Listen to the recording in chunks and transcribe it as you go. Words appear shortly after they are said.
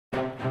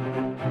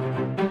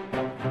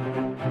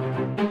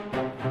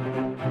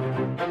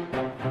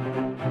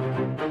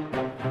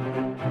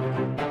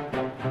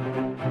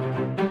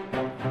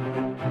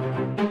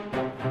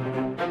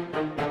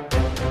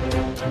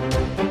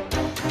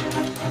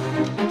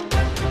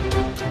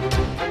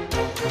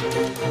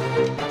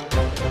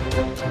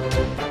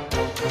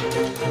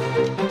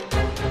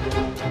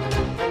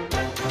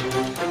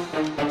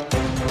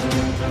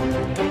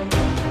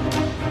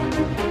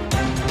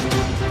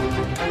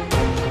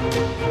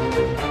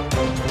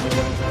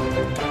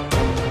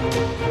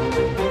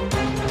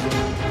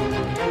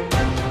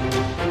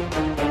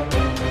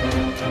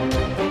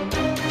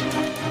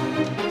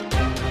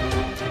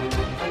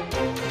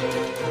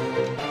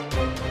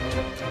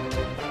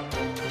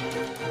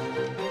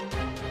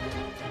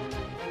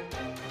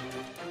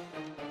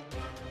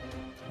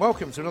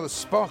Welcome to another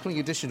sparkling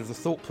edition of The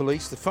Thought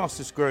Police, the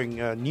fastest growing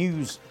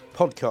news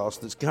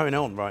podcast that's going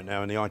on right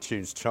now in the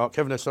iTunes chart.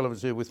 Kevin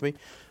O'Sullivan's here with me.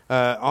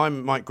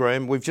 I'm Mike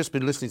Graham. We've just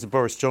been listening to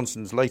Boris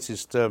Johnson's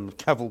latest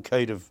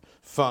cavalcade of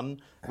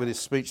fun with his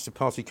speech to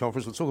party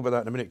conference. We'll talk about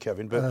that in a minute,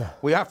 Kevin, but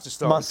we have to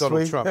start with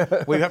Donald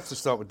Trump. We have to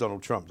start with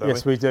Donald Trump, don't we?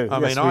 Yes, we do.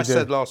 I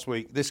said last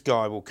week, this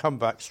guy will come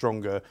back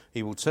stronger.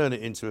 He will turn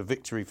it into a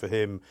victory for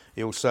him.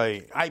 He'll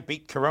say, I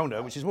beat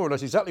Corona, which is more or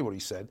less exactly what he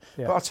said.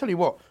 Yeah. But I'll tell you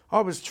what,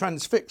 I was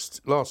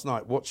transfixed last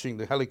night watching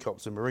the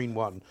helicopter, Marine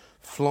One,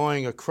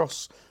 flying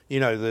across,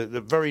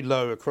 the very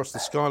low across the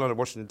skyline of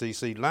Washington,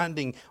 D.C.,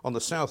 landing on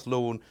the South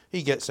Lawn.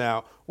 He gets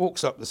out,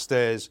 walks up the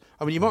stairs.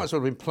 I mean, you might as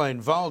well have been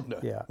playing Wagner,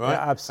 right?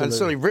 Yeah, absolutely. And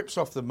suddenly rips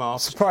off the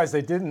mask. Surprised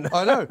they didn't.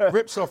 I know,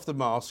 rips off the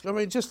mask. I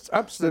mean, just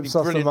absolutely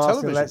brilliant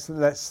television.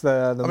 Lets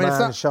the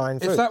man shine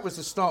through. If that was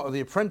the start of The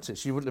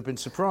Apprentice, you wouldn't have been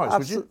surprised,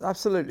 would you?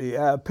 Absolutely.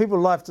 People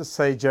like to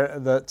say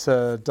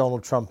that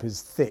Donald Trump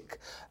is thick,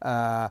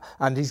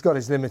 and he's got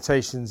his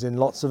limitations in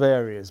lots of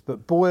areas.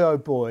 But boy, oh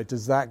boy,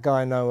 does that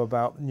guy know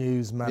about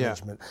news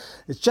management. Yeah.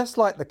 It's just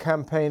like the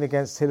campaign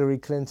against Hillary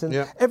Clinton.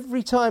 Yeah.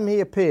 Every time he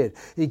appeared,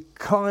 he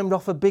climbed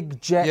off a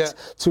big jet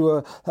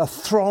to a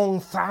throng,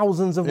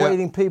 thousands of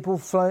waiting people.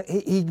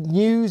 He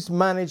news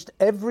managed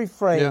every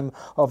frame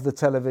of the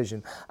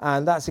television.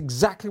 And that's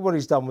exactly what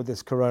he's done with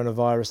this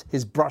coronavirus,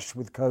 his brush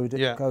with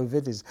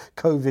COVID, his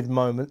COVID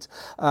moment.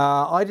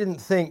 I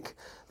didn't think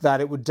that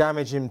it would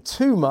damage him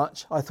too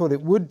much. I thought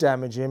it would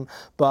damage him,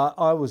 but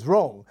I was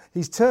wrong.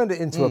 He's turned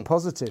it into a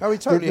positive. Oh, he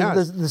totally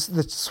has.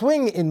 The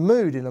swing in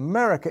mood in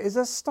America is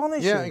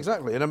astonishing. Yeah,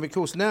 exactly. And of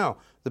course now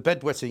the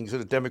bedwetting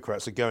sort of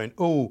Democrats are going,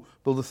 oh,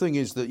 well, the thing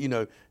is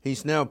that,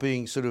 he's now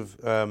being sort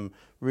of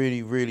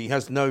really, he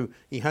has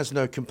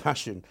no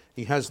compassion.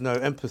 He has no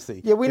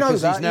empathy. Yeah, we know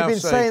that. You've been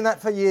saying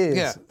that for years.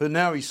 Yeah, but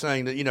now he's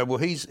saying that,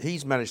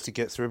 he's managed to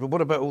get through. But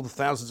what about all the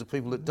thousands of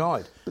people that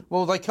died?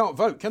 Well, they can't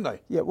vote, can they?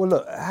 Yeah, well,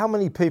 look, how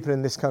many people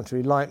in this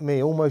country, like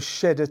me, almost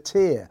shed a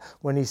tear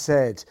when he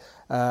said,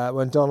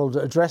 when Donald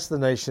addressed the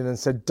nation and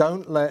said,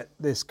 don't let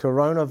this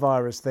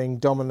coronavirus thing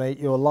dominate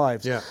your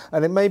lives. Yeah.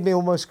 And it made me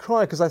almost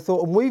cry because I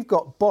thought, and we've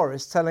got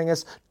Boris telling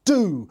us,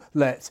 do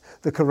let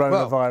the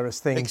coronavirus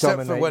thing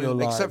dominate your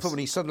lives. Except for when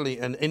he suddenly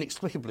and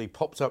inexplicably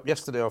popped up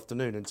yesterday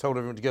afternoon and told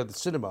everyone to go to the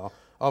cinema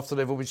after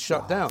they've all been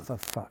shut down. For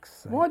fuck's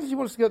sake. Why did you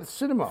want us to go to the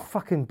cinema?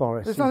 Fucking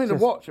Boris. There's nothing to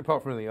watch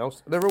apart from anything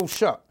else. They're all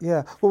shut.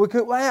 Yeah. Well,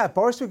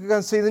 Boris, we could go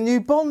and see the new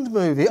Bond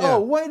movie. Yeah.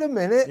 Oh, wait a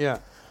minute. Yeah.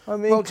 I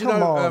mean,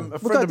 come on. We'll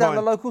go down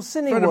the local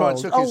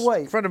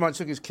Cineworld. A friend of mine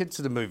took his kid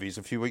to the movies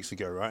a few weeks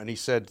ago, right? And he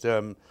said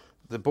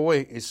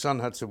his son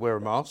had to wear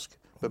a mask,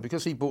 but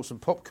because he bought some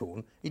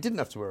popcorn, he didn't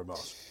have to wear a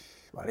mask.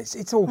 Well,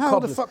 it's all How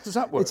cobblers. The fuck does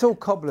that work? It's all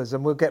cobblers,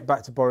 and we'll get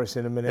back to Boris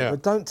in a minute. Yeah.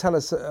 But don't tell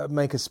us,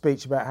 make a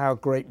speech about how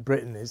great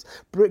Britain is.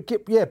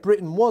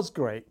 Britain was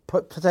great,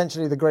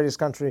 potentially the greatest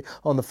country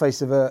on the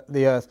face of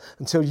the earth,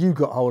 until you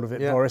got hold of it,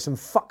 Boris, and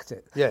fucked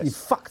it. Yes. You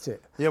fucked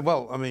it. Yeah,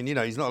 well, I mean,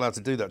 he's not allowed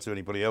to do that to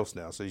anybody else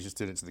now, so he's just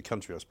doing it to the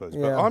country, I suppose.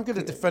 Yeah. But I'm going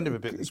to defend him a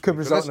bit this week. Could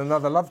result in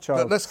another love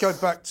child. But let's go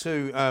back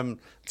to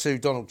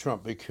Donald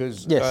Trump,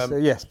 because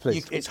yes,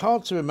 please. It's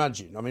hard to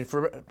imagine. I mean,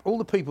 for all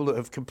the people that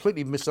have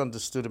completely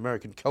misunderstood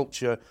American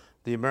culture,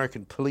 the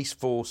American police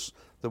force,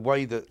 the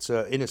way that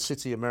inner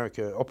city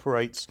America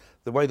operates,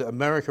 the way that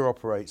America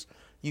operates,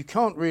 you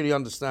can't really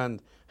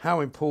understand how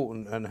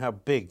important and how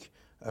big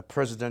a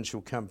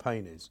presidential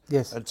campaign is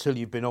until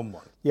you've been on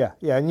one. Yeah,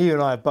 and you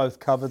and I have both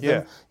covered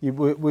them.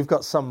 We've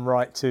got some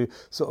right to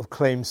sort of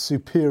claim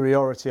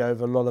superiority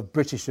over a lot of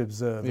British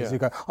observers who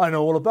go, I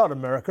know all about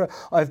America.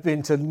 I've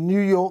been to New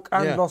York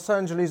and Los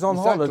Angeles on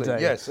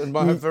holiday. Yes, and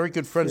I have very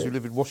good friends who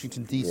live in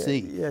Washington, D.C.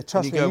 Yeah,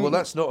 trust and you go, well,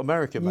 that's not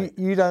America, mate.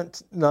 You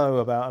don't know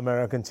about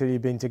America until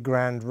you've been to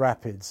Grand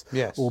Rapids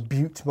or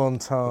Butte,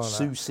 Montana. Or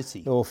Sioux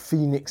City. Or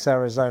Phoenix,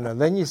 Arizona.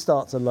 Then you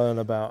start to learn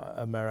about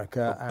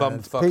America. Or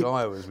bumfuck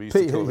Iowa, as we used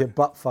to call it.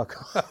 Buttfuck.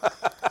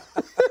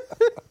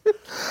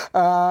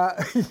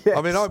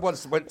 I mean, I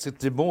once went to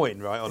Des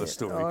Moines, right, on a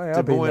story.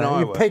 Des Moines, Iowa.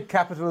 You pig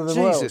capital of the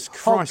world. Jesus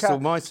Christ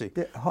almighty.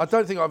 I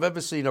don't think I've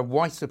ever seen a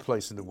whiter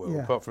place in the world,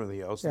 apart from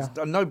anything else. There's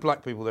no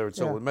black people there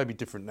at all. It may be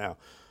different now.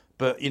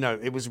 But,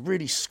 it was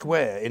really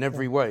square in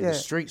every way. The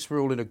streets were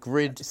all in a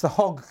grid. It's the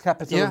hog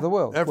capital of the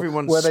world.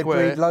 Everyone's where square.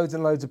 They breed loads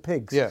and loads of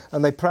pigs. Yeah.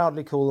 And they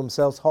proudly call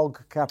themselves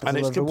hog capital of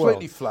the world. And it's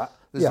completely flat.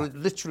 There's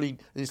literally,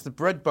 it's the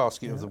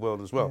breadbasket of the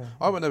world as well. Yeah.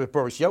 I went there with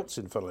Boris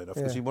Yeltsin, funnily enough,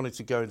 because he wanted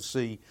to go and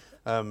see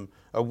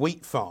a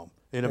wheat farm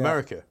in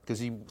America, because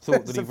he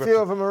thought that There's a few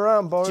of them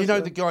around, Boris. Do you know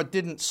the guy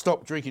didn't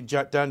stop drinking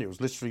Jack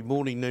Daniels, literally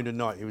morning, noon and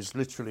night? He was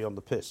literally on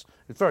the piss.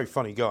 He's a very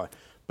funny guy.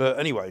 But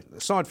anyway,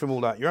 aside from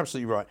all that, you're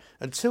absolutely right.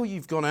 Until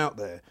you've gone out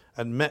there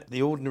and met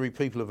the ordinary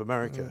people of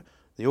America,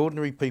 the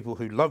ordinary people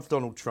who love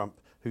Donald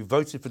Trump, who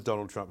voted for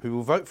Donald Trump, who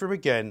will vote for him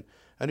again,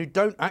 and who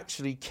don't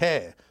actually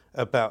care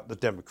about the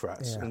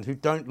Democrats and who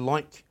don't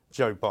like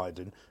Joe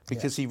Biden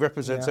because he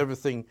represents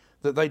everything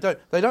that they don't.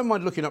 They don't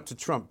mind looking up to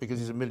Trump because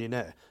he's a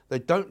millionaire. They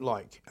don't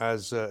like,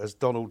 as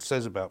Donald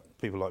says about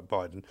people like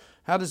Biden,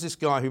 how does this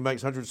guy who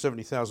makes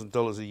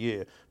 $170,000 a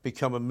year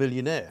become a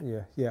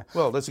millionaire? Yeah.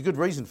 Well, there's a good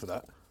reason for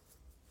that.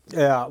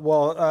 Yeah,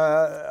 well,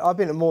 I've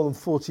been to more than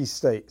 40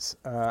 states,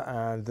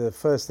 and the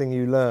first thing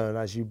you learn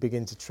as you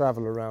begin to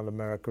travel around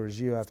America, as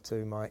you have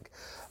too, Mike,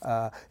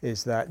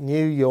 is that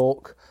New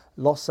York,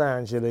 Los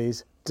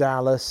Angeles,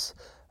 Dallas,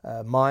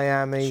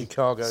 Miami,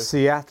 Chicago.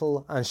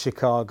 Seattle and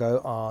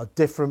Chicago are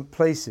different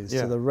places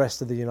to the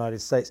rest of the United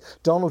States.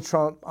 Donald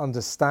Trump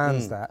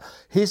understands that.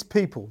 His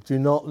people do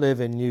not live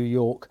in New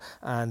York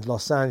and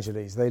Los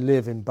Angeles. They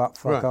live in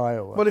buttfuck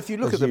Iowa. Well, if you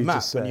look at the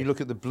map and you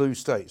look at the blue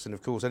states, and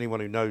of course anyone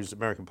who knows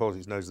American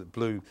politics knows that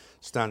blue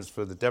stands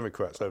for the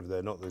Democrats over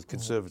there, not the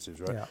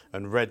Conservatives, right? Yeah.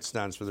 And red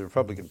stands for the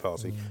Republican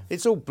Party.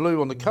 It's all blue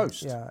on the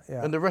coast,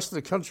 and the rest of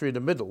the country in the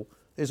middle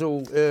is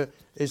all red.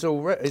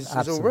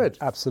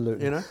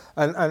 Absolutely, you know,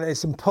 and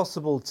it's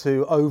impossible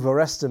to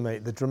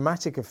overestimate the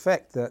dramatic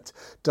effect that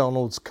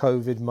Donald's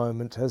COVID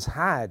moment has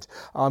had.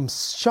 I'm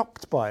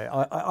shocked by it.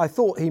 I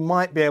thought he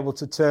might be able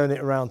to turn it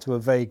around to a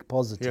vague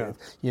positive.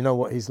 Yeah. You know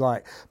what he's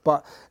like,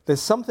 but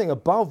there's something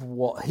above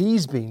what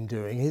he's been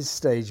doing, his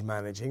stage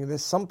managing.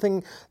 There's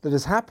something that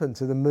has happened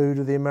to the mood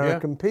of the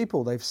American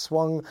people. They've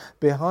swung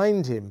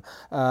behind him.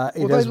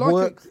 They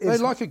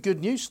like a good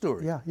news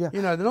story. Yeah.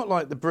 You know, they're not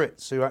like the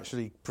Brits who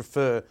actually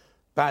prefer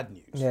bad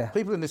news. Yeah.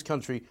 People in this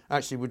country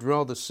actually would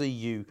rather see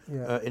you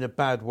in a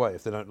bad way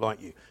if they don't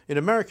like you. In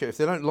America, if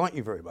they don't like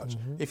you very much,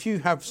 if you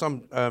have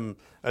some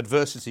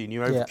adversity and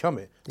you overcome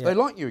it, they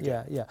like you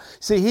again. Yeah.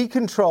 See, he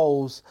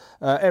controls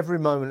every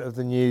moment of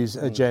the news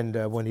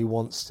agenda when he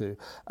wants to.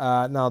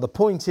 Now, the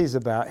point is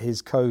about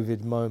his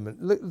COVID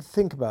moment. Look,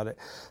 think about it.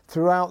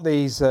 Throughout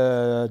these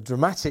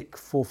dramatic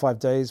 4 or 5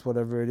 days,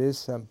 whatever it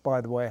is,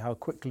 by the way, how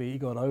quickly he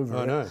got over it.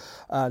 I know.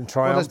 And triumphantly.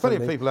 Well, there's plenty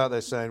of people out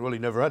there saying, well, he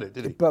never had it,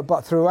 did he?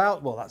 But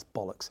throughout, well, that's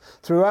bollocks.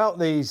 Throughout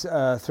these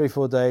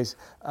 3-4 days,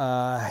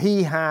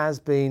 he has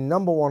been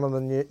number one on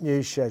the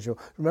news schedule.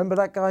 Remember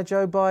that guy,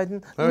 Joe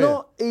Biden?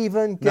 Not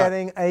even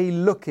getting a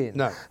look in.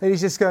 No. And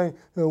he's just going,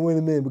 oh, wait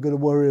a minute, we're going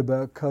to worry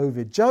about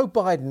COVID. Joe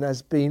Biden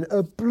has been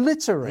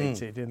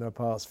obliterated in the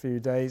past few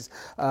days.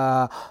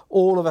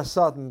 All of a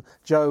sudden,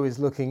 Joe is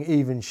looking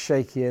even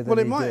shakier than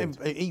he did. Well, it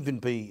might even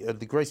be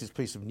the greatest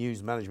piece of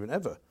news management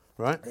ever.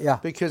 Right? Yeah.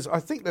 Because I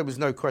think there was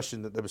no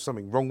question that there was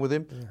something wrong with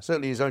him. Yeah.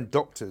 Certainly his own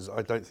doctors,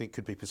 I don't think,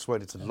 could be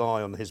persuaded to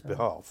lie on his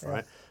behalf,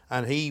 right?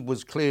 And he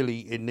was clearly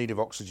in need of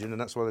oxygen,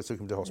 and that's why they took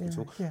him to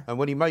hospital. Yeah. And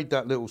when he made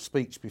that little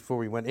speech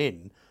before he went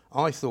in,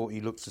 I thought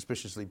he looked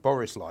suspiciously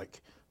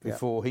Boris-like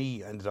before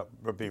he ended up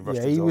being rushed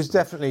into he hospital. was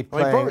definitely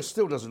playing... I mean, Boris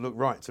still doesn't look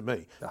right to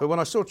me. But when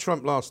I saw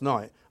Trump last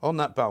night on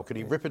that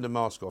balcony ripping the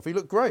mask off, he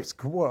looked great.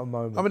 What a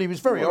moment. I mean, he was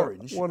very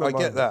orange. I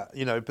get that,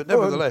 you know, but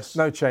nevertheless...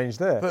 No change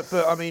there. But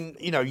I mean,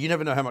 you know, you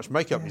never know how much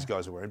makeup these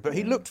guys are wearing. But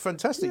he looked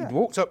fantastic. He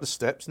walked up the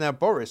steps. Now,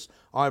 Boris,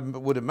 I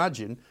would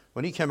imagine,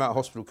 when he came out of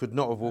hospital, could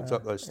not have walked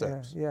up those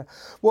steps. Yeah.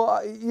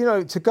 Well, you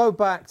know, to go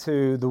back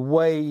to the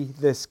way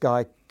this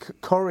guy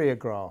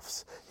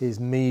choreographs his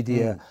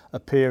media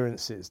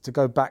appearances, to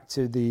go back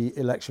to the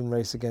election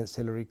race against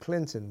Hillary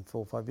Clinton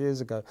 4 or 5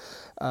 years ago,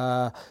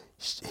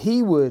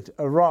 he would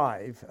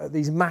arrive at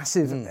these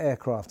massive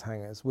aircraft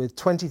hangars with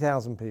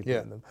 20,000 people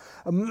in them.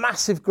 A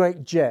massive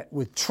great jet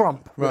with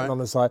Trump written on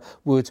the side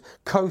would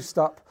coast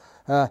up.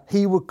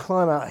 He would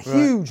climb out, a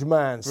huge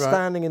man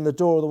standing in the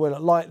door of the window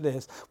like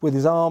this with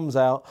his arms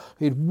out.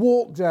 He'd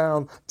walk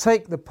down,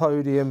 take the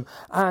podium,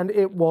 and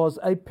it was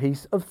a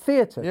piece of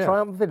theatre,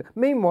 triumphant theatre.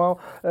 Meanwhile,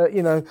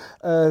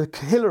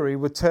 Hillary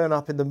would turn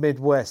up in the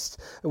Midwest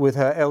with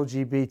her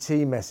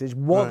LGBT message,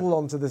 waddle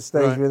onto the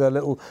stage with her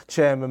little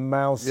Chairman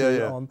Mao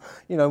suit on,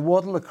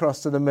 waddle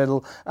across to the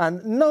middle,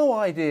 and no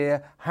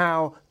idea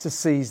how to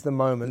seize the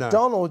moment. No.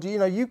 Donald,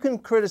 you can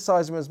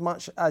criticise him as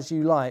much as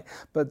you like,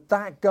 but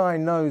that guy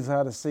knows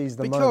how to seize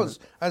the moment. Because,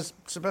 as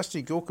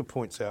Sebastian Gorka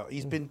points out,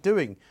 he's been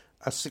doing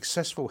a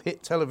successful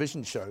hit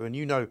television show, and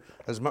you know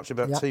as much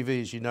about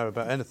TV as you know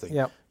about anything.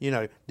 Yep. You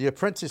know, The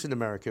Apprentice in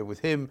America with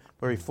him,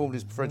 where he formed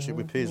his friendship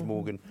with Piers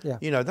Morgan.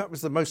 You know, that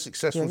was the most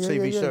successful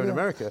TV show in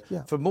America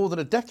for more than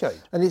a decade.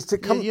 And it's to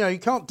come. You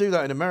can't do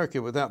that in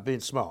America without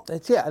being smart.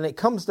 And it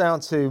comes down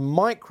to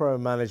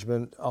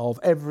micromanagement of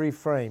every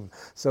frame.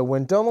 So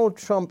when Donald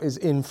Trump is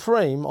in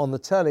frame on the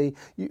telly,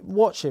 you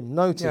watch him.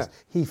 Notice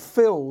he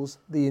fills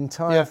the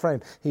entire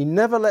frame. He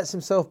never lets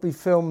himself be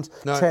filmed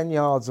 10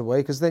 yards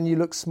away, because then you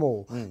look small.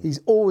 He's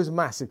always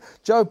massive.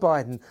 Joe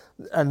Biden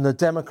and the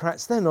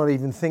Democrats, they're not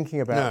even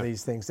thinking about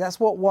these things. That's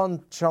what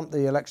won Trump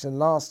the election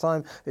last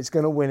time. It's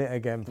going to win it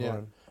again for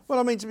him. Well,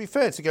 I mean, to be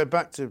fair, to go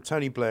back to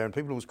Tony Blair, and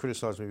people always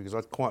criticise me because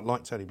I quite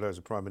liked Tony Blair as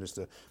a Prime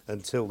Minister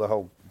until the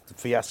whole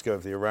fiasco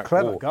of the Iraq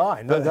War. Clever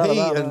guy. No but doubt he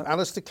about and that.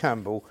 Alistair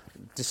Campbell,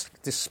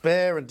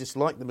 despair and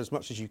dislike them as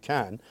much as you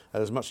can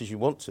and as much as you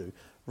want to,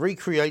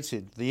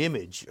 recreated the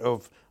image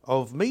of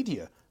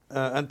media.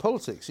 And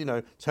politics,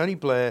 Tony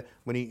Blair,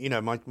 when he,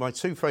 my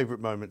two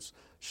favourite moments,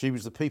 she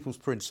was the People's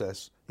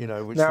Princess, which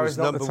now was is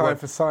not number the time one.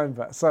 For sound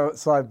bites,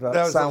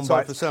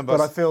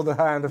 but I feel the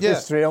hand of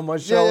history on my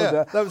shoulder.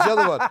 Yeah, that was the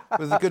other one,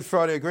 with the Good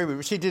Friday Agreement,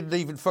 which she didn't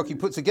even fucking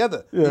put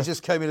together. He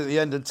just came in at the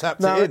end and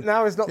tapped it in.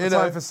 Now is not the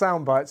time for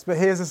sound bites, but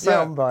here's a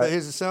sound bite. But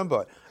here's a sound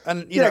bite.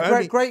 And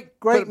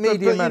great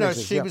media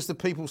managers. She was the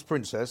people's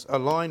princess, a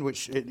line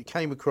which it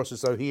came across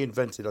as though he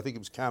invented. I think it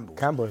was Campbell.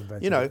 Campbell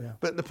invented it,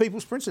 but the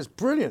people's princess,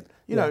 brilliant.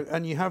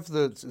 And you have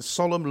the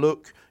solemn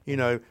look,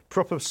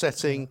 proper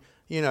setting.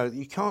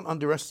 You can't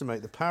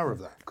underestimate the power of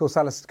that. Of course,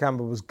 Alistair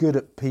Campbell was good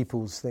at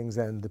people's things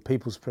then, the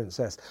people's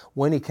princess.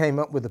 When he came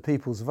up with the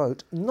people's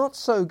vote, not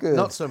so good.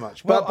 Not so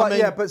much. But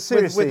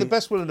seriously. With the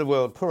best will in the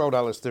world, poor old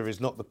Alistair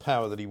is not the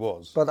power that he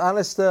was. But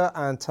Alistair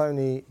and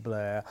Tony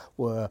Blair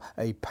were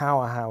a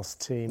powerhouse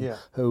team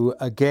who,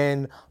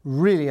 again,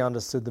 really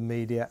understood the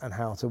media and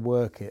how to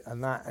work it.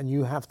 And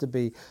you have to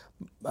be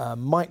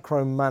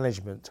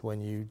micromanagement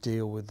when you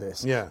deal with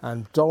this. Yeah.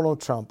 And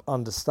Donald Trump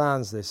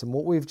understands this. And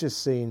what we've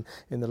just seen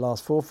in the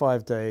last 4 or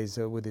 5 days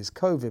with his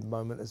COVID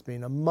moment has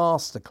been a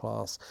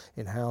masterclass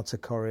in how to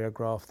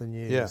choreograph the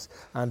news.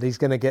 Yeah. And he's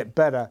going to get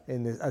better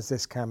as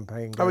this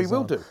campaign goes on. Oh, he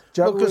will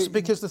do.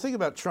 Because the thing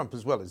about Trump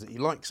as well is that he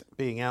likes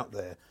being out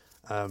there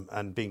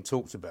and being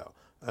talked about.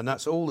 And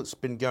that's all that's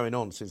been going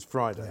on since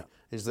Friday,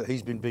 is that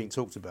he's been being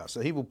talked about.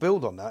 So he will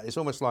build on that. It's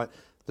almost like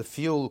the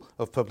fuel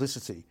of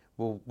publicity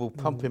will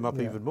pump him up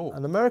even more.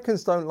 And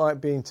Americans don't like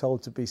being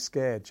told to be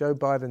scared. Joe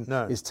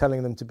Biden is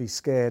telling them to be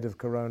scared of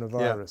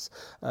coronavirus.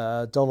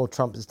 Donald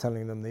Trump is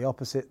telling them the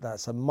opposite.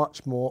 That's a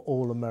much more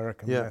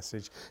all-American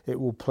message. It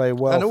will play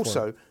well And for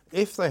also, them.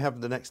 if they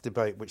have the next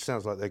debate, which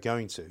sounds like they're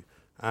going to,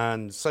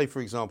 and say,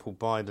 for example,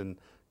 Biden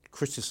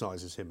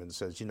criticises him and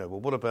says, well,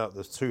 what about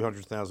the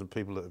 200,000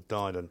 people that have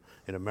died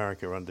in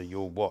America under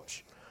your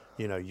watch?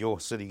 You're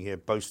sitting here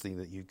boasting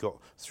that you got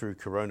through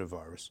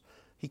coronavirus.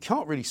 He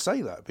can't really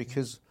say that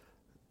because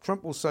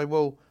Trump will say,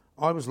 well,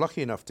 I was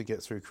lucky enough to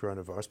get through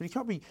coronavirus, but you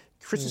can't be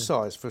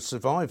criticised for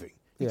surviving.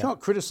 You can't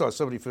criticise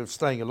somebody for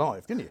staying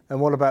alive, can you? And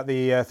what about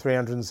the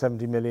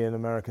 370 million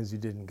Americans who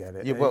didn't get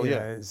it?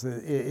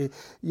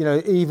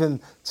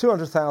 Even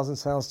 200,000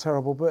 sounds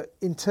terrible, but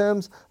in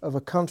terms of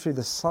a country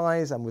the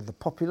size and with the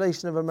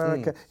population of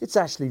America, it's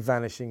actually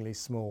vanishingly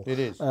small. It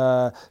is.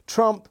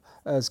 Trump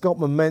has got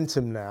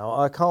momentum now.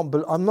 I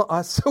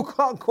still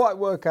can't quite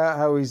work out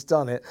how he's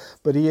done it,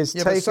 but he has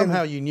taken. But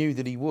somehow you knew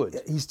that he would.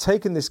 He's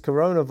taken this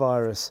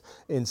coronavirus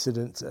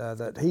incident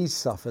that he's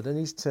suffered and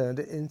he's turned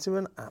it into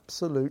an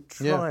absolute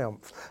triumph.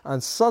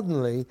 And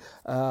suddenly,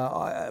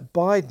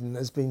 Biden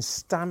has been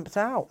stamped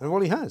out. And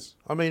well, he has.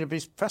 I mean, it'd be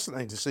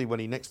fascinating to see when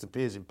he next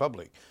appears in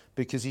public,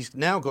 because he's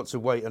now got to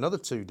wait another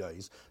 2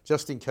 days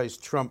just in case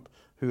Trump,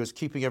 who is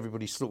keeping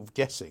everybody sort of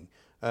guessing,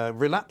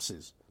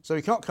 relapses. So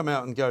he can't come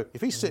out and go,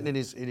 if he's sitting in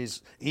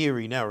his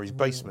eyrie now, or his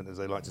basement, as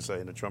they like to say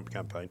in the Trump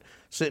campaign,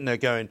 sitting there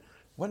going,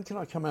 when can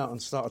I come out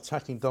and start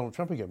attacking Donald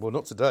Trump again? Well,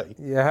 not today,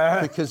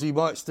 because he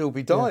might still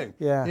be dying.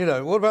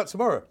 What about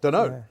tomorrow? Don't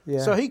know.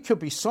 So he could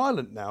be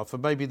silent now for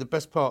maybe the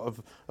best part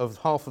of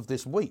half of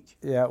this week.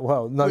 Yeah,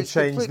 well, no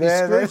change completely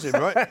there. Screws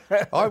him, right?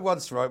 I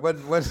once,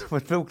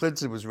 when Bill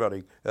Clinton was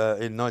running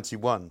in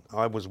 '91,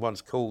 I was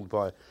once called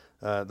by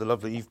the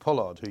lovely Eve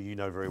Pollard, who you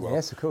know very well.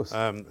 Yes, of course.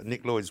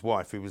 Nick Lloyd's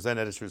wife, who was then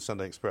editor of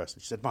Sunday Express.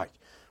 And she said, Mike,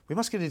 we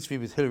must get an interview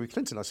with Hillary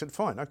Clinton. I said,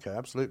 fine, okay,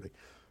 absolutely.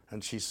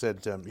 And she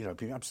said, it'd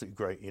be absolutely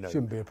great.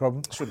 Shouldn't be a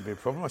problem. Shouldn't be a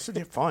problem. I said,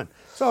 yeah, fine.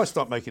 So I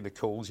start making the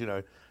calls,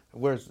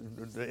 whereas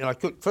I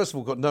first of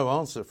all got no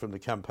answer from the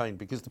campaigin,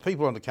 because the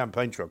people on the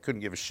campaign trail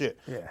couldn't give a shit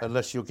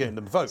unless you're getting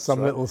them votes.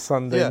 Some little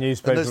Sunday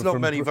newspaper. And there's not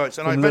many votes.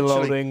 And from little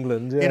old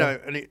England.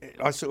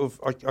 I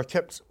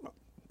kept,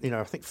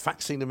 I think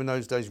faxing them in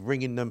those days,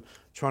 ringing them,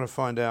 trying to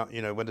find out,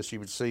 whether she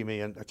would see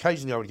me. And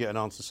occasionally I would get an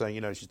answer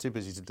saying, she's too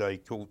busy today,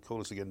 call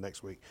us again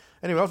next week.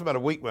 Anyway, after about a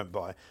week went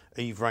by,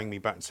 Eve rang me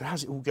back and said,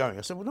 how's it all going?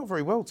 I said, well, not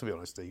very well, to be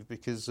honest, Eve,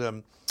 because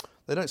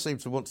they don't seem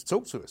to want to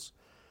talk to us.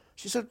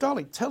 She said,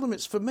 darling, tell them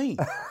it's for me.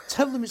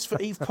 Tell them it's for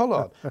Eve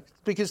Pollard.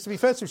 Because to be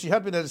fair to her, she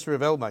had been editor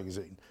of Elle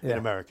magazine in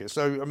America.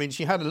 So, I mean,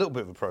 she had a little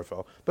bit of a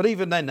profile. But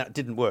even then, that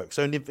didn't work.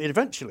 So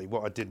eventually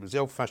what I did was the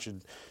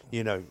old-fashioned,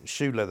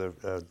 shoe leather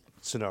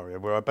scenario,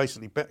 where I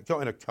basically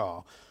got in a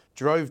car,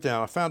 drove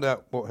down. I found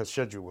out what her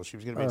schedule was. She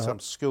was going to be at some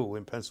school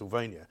in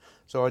Pennsylvania.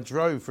 So I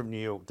drove from New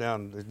York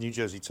down the New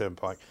Jersey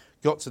Turnpike,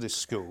 got to this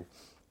school,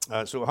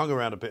 sort of hung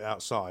around a bit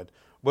outside,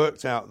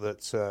 worked out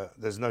that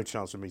there's no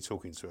chance of me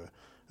talking to her.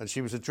 And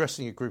she was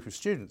addressing a group of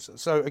students.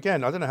 So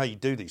again, I don't know how you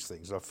do these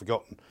things, I've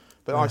forgotten.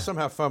 But I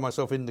somehow found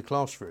myself in the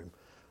classroom,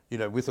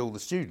 with all the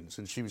students,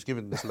 and she was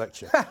giving this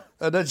lecture.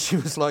 And then she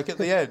was like, at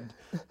the end,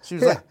 she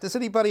was like, does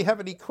anybody have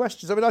any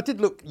questions? I mean, I did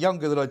look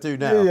younger than I do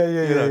now.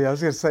 Yeah. I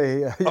was going to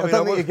say, I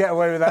don't think you get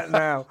away with that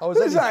now.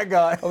 Who's that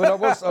guy? I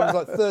was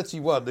like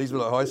 31. These were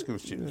like high school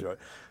students, right?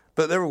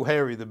 But they're all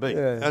hairier than me.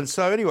 Yeah. And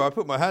so anyway, I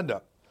put my hand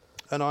up,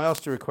 and I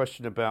asked her a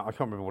question about, I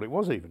can't remember what it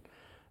was even.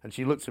 And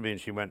she looked at me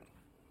and she went,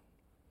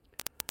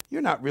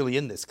 you're not really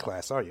in this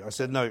class, are you? I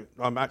said, no,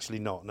 I'm actually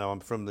not. No,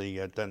 I'm from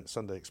the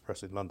Sunday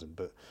Express in London.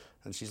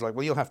 And she's like,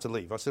 well, you'll have to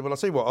leave. I said, well, I'll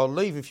tell you what, I'll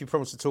leave if you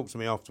promise to talk to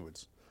me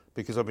afterwards,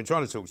 because I've been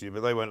trying to talk to you,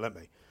 but they won't let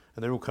me.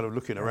 And they're all kind of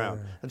looking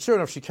around. And sure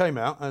enough, she came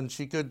out and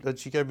she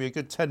gave me a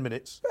good 10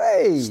 minutes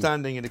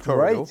standing in the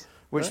corridor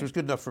which was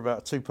good enough for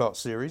about a 2-part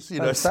series.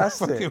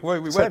 Fantastic. Away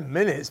we 10 went.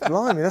 minutes,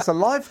 blimey, that's a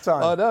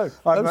lifetime. I know.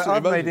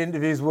 I've made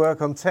interviews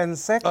work on 10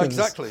 seconds.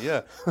 Exactly,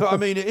 yeah. But I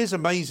mean, it is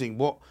amazing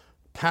what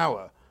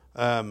power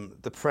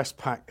the press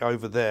pack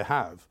over there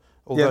have.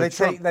 Yeah,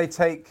 they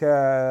take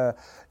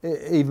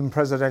even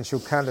presidential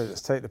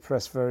candidates take the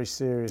press very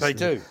seriously. They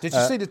do. Did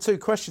you see the 2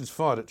 questions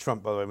fired at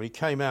Trump, by the way, when he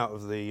came out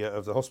of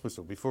the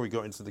hospital before he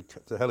got into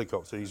the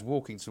helicopter? He's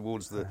walking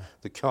towards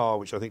the car,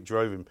 which I think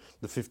drove him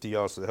the 50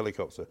 yards to the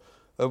helicopter.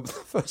 The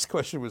first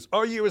question was,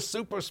 "Are you a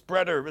super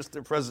spreader,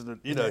 Mr.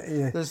 President?"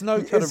 There's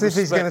no kind as of if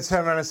he's going to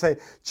turn around and say,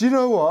 "Do you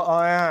know what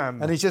I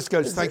am?" And he just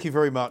goes, "Thank you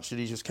very much," and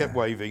he just kept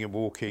waving and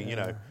walking.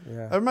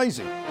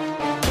 Amazing.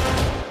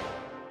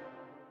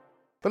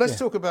 But let's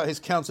talk about his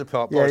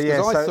counterpart,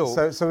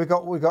 Boris. So we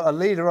got a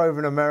leader over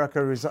in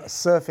America who's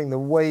surfing the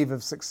wave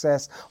of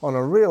success on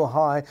a real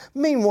high.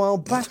 Meanwhile,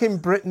 back in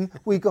Britain,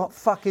 we got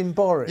fucking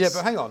Boris. Yeah,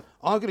 but hang on.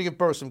 I'm going to give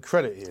Boris some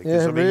credit here.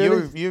 Yeah,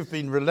 really? You've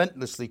been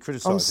relentlessly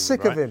criticising him. I'm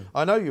sick of him.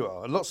 I know you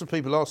are. And lots of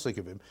people are sick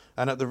of him.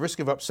 And at the risk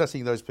of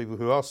upsetting those people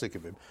who are sick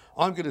of him,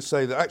 I'm going to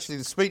say that actually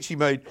the speech he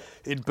made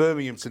in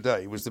Birmingham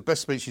today was the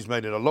best speech he's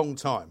made in a long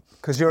time.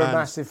 Because you're a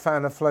massive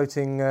fan of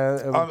floating I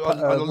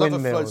love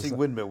windmills. a floating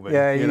windmill.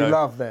 Man, you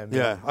love them.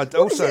 Yeah.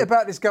 What is it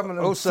about this government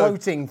of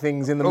floating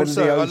things in the middle of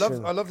the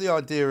ocean? I love the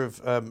idea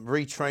of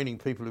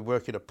retraining people who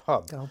work in a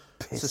pub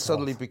to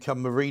suddenly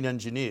become marine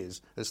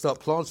engineers and start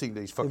planting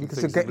these fucking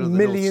things. Because to get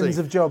millions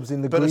of jobs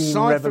in the green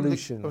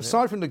revolution.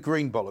 Aside from the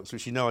green bollocks,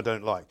 which I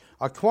don't like,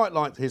 I quite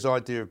like his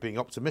idea of being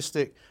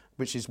optimistic,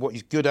 which is what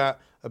he's good at,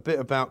 a bit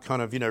about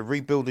kind of,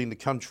 rebuilding the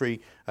country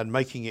and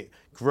making it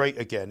great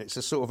again. It's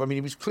a sort of,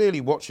 he was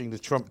clearly watching the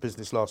Trump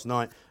business last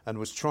night and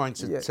was trying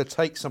to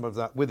take some of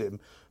that with him.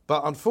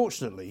 But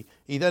unfortunately,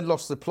 he then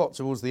lost the plot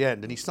towards the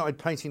end and he started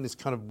painting this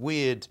kind of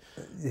weird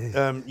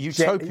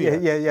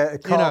utopia.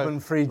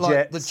 Carbon-free jets.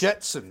 Like the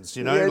Jetsons,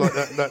 like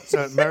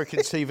that American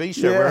TV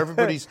show where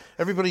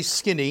everybody's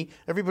skinny,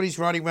 everybody's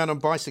riding around on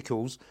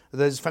bicycles,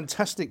 there's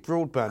fantastic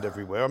broadband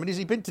everywhere. Has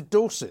he been to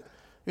Dorset?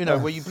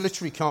 Where you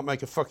literally can't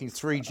make a fucking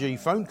 3G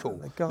phone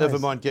call, never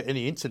mind get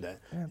any internet.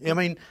 Yeah,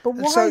 but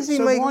why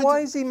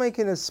is he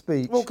making a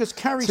speech? Well, because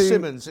Carrie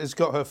Simmons has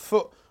got her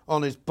foot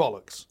on his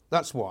bollocks.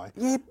 That's why.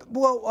 Yeah,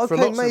 well,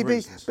 okay,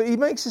 maybe. But he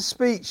makes a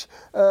speech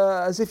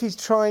as if he's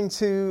trying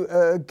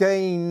to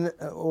gain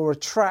or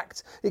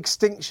attract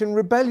Extinction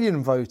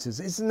Rebellion voters.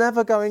 It's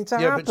never going to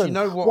happen. Yeah, but you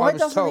know what why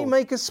doesn't he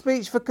make a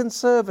speech for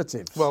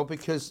Conservatives? Well,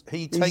 because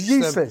he's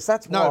useless,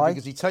 that's why. No,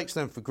 because he takes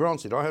them for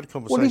granted. I had a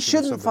conversation Well, he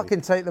shouldn't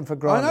fucking take them for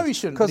granted. I know he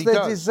shouldn't, because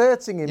they're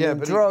deserting him in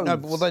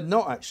droves. Well, they're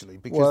not actually,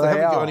 because they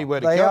haven't got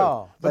anywhere to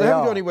go. But they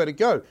haven't got anywhere to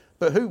go.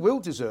 But who will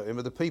desert him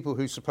are the people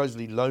who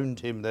supposedly loaned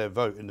him their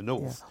vote in the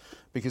north. Yeah.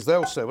 Because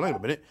they'll say, well, hang on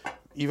a minute,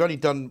 you've only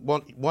done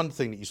one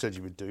thing that you said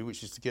you would do,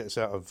 which is to get us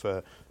out of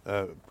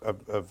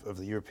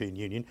the European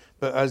Union.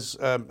 But as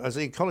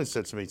Ian Collins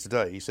said to me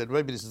today, he said,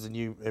 maybe this is a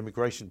new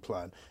immigration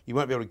plan. You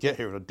won't be able to get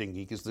here on a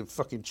dinghy because the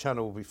fucking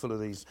channel will be full of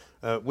these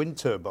wind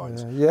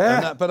turbines.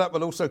 But that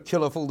will also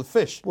kill off all the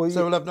fish. Well,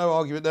 so we'll have no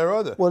argument there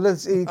either. Well,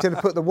 he's going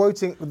to put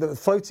the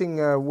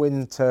floating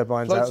wind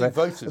turbines out there.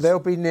 Voters. They'll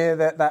be near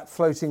that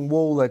floating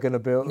wall they're going to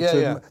build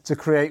to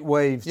create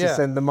waves to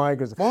send the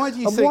migrants. Why do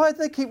you think... why do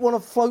they keep want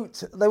to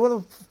float? They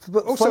want to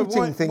put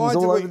floating things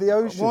all over the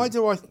ocean. Why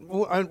do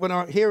when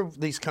I hear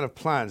these kind of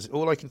plans,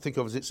 all I can think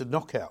of is It's a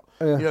Knockout.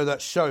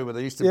 That show where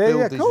they used to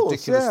build these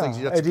ridiculous things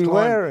you had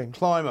to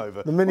climb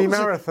over. The mini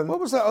marathon. What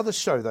was that other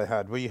show they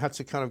had where you had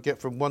to kind of get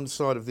from one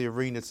side of the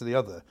arena to the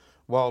other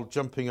while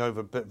jumping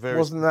over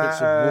various bits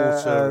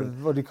of water?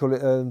 What do you call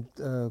it?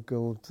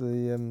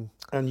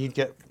 And you'd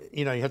get,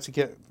 you had to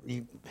get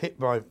hit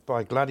by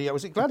gladiators.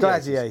 Was it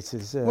gladiators?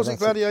 Gladiators, yeah. Was it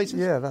gladiators?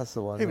 Yeah, that's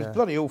the one. It was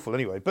bloody awful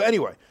anyway. But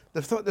anyway,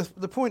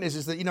 the point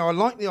is that, I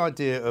like the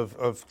idea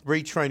of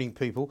retraining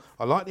people.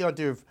 I like the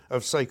idea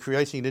of, say,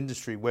 creating an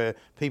industry where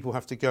people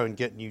have to go and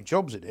get new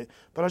jobs in it.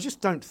 But I just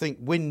don't think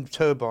wind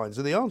turbines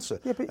are the answer.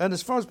 Yeah, and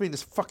as far as being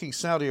this fucking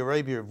Saudi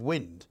Arabia of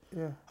wind,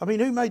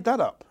 who made that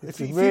up?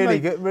 Really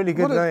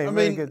good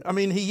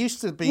name. He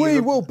used to be... We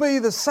will be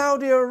the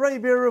Saudi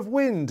Arabia of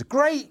wind.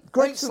 Great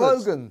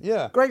slogan.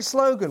 Yeah. Great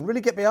slogan.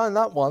 Really get behind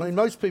that one.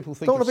 Most people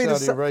think of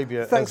Saudi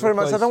Arabia Thanks very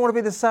much. I don't want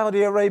to be the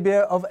Saudi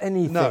Arabia of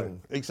anything. No,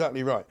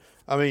 exactly right.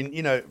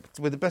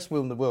 With the best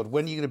will in the world,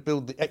 when are you going to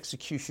build the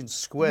execution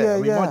square?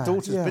 My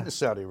daughter's been to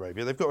Saudi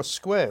Arabia. They've got a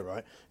square,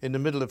 right, in the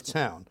middle of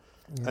town.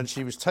 Yeah. And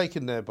she was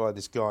taken there by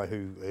this guy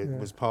who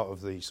was part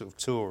of the sort of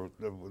tour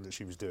that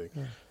she was doing.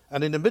 Yeah.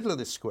 And in the middle of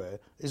this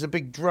square is a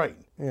big drain.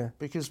 Yeah.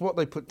 Because what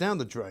they put down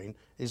the drain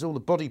is all the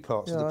body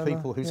parts of the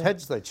people whose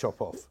heads they chop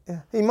off.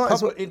 Yeah. He might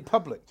in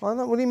public. I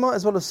know. Well, he might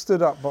as well have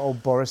stood up,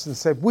 old Boris, and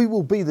said, "We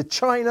will be the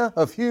China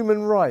of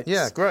human rights."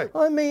 Yeah, great.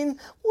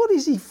 What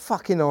is he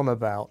fucking on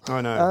about? I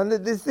know. And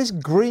this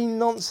green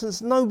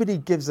nonsense, nobody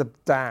gives a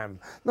damn.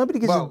 Nobody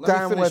gives a damn.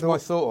 Let me finish my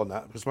thought on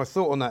that, because my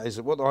thought on that is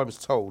that what I was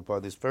told by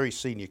this very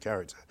senior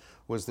character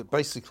was that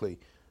basically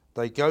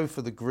they go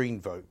for the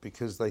green vote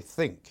because they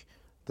think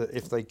that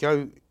if they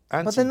go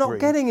anti-green. But they're not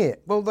getting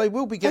it. Well, they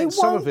will be getting They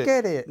some of won't it.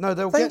 get it. No,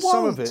 they'll They get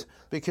some of won't. it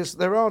because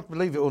there are,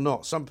 believe it or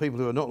not, some people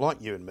who are not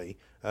like you and me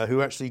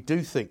who actually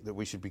do think that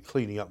we should be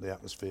cleaning up the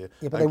atmosphere.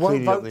 Yeah, but and they won't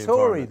cleaning up vote the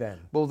Tory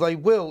environment. then. Well, they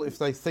will if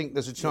they think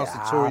there's a chance the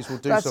Tories will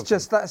do something.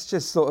 That's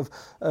just sort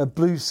of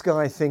blue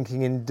sky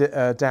thinking in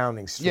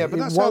Downing Street. Yeah, but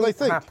it that's won't how they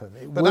think. Happen.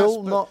 It but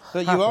will not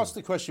But happen. you asked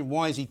the question,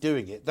 why is he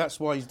doing it? That's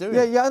why he's doing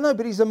it. Yeah, I know,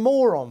 but he's a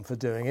moron for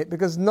doing it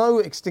because no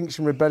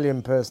Extinction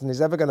Rebellion person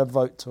is ever going to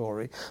vote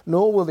Tory,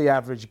 nor will the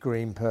average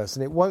Green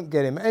person. It won't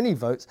get him any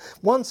votes.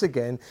 Once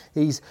again,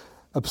 he's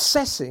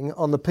obsessing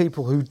on the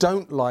people who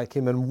don't like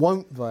him and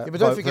won't vote, but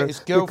don't forget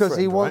his girlfriend, because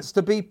he wants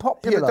to be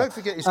popular. Yeah, but don't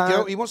forget his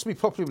he wants to be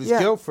popular with his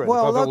girlfriend.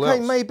 Well, above all okay,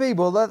 else. maybe.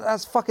 Well,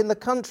 that's fucking the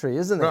country,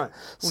 isn't it? Right.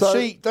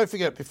 Well, don't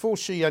forget, before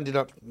she ended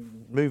up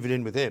moving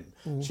in with him,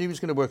 she was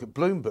going to work at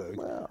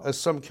Bloomberg as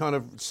some kind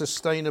of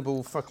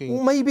sustainable fucking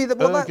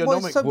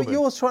ergonomic but woman.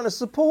 you're trying to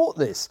support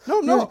this.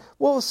 No, I'm not.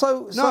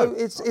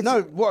 It's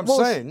no. What I'm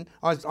saying,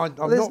 I'm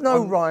there's not.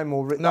 no rhyme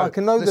or reason. No, I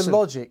can know listen. the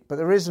logic, but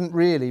there isn't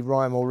really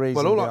rhyme or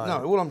reason. Well,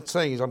 behind it. all I'm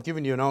saying is I'm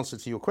giving you an answer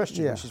to your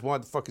question, Yeah. which is why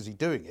the fuck is he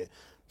doing it?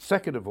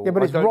 Second of all, Yeah,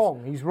 but he's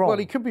wrong. He's wrong. Well,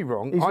 he could be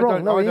wrong. He's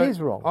wrong. No, he is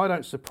wrong. I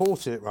don't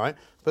support it, right?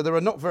 But there are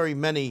not very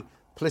many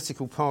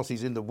political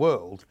parties in the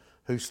world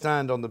who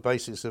stand on the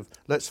basis of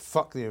let's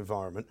fuck the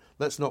environment,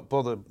 let's not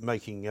bother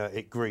making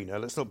it greener,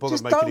 let's not bother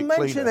Just making it don't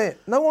cleaner. mention it.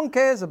 No one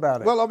cares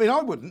about it. Well, I mean,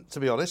 I wouldn't, to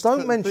be honest. Don't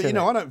but, mention you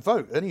know, it. I don't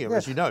vote any of it,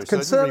 as you know. So Conservative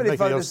it doesn't really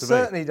make any voters odds to me.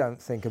 certainly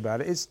don't think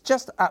about it. It's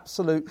just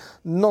absolute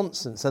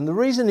nonsense. And the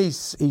reason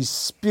he's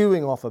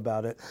spewing off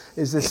about it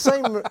is the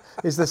same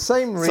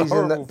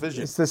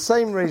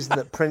reason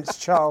that Prince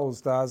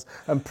Charles does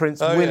and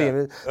Prince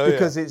William,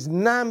 because it's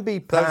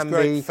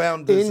namby-pamby,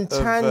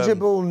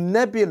 intangible,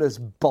 nebulous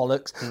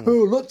bollocks.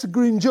 Oh, lots of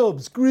green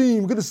jobs,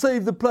 green, we're going to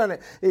save the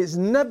planet. It's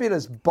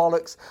nebulous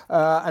bollocks,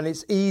 and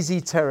it's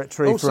easy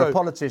territory for a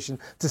politician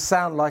to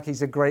sound like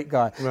he's a great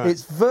guy. Right.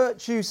 It's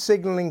virtue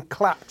signalling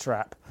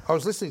claptrap. I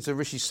was listening to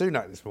Rishi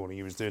Sunak this morning.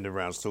 He was doing the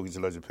rounds talking to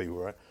loads of people,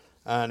 right?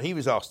 And he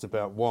was asked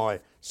about why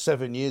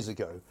 7 years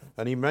ago,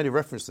 and he made a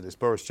reference to this.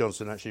 Boris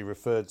Johnson actually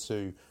referred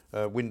to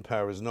wind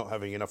power as not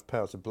having enough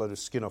power to blow the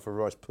skin off a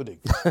rice pudding.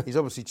 He's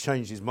obviously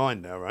changed his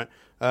mind now, right?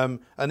 And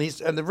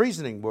the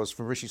reasoning was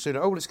from Rishi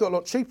Sunak, oh, well, it's got a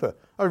lot cheaper.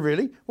 Oh,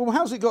 really? Well,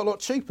 how's it got a lot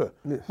cheaper?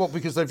 What,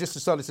 because they've just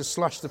decided to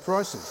slash the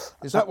prices?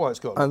 Is that why it's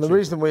got a lot And the cheaper?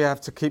 reason we have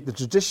to keep the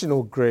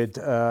traditional grid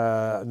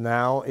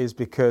now is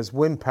because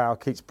wind power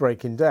keeps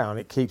breaking down.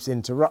 It keeps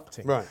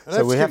interrupting. Right. And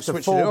So we have keep to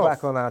switching it fall off.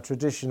 back on our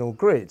traditional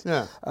grid.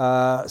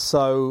 Yeah.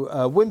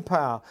 So wind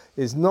power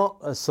is not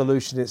a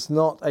solution. It's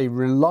not a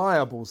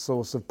reliable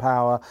source of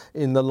power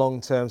in the long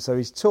term. So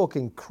he's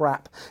talking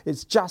crap.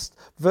 It's just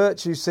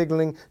virtue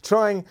signalling,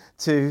 trying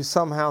to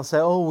somehow say,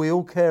 oh, we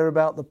all care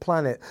about the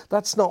planet.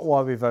 That's not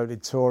why we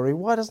voted Tory.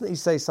 Why doesn't he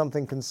say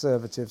something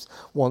Conservatives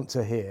want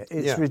to hear?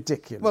 It's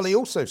ridiculous. Well, he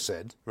also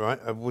said, right,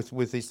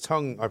 with his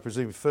tongue, I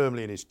presume,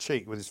 firmly in his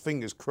cheek, with his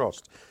fingers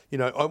crossed, you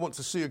know, I want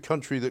to see a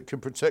country that can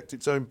protect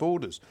its own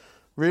borders.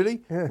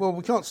 Really? Yeah. Well,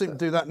 we can't seem to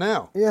do that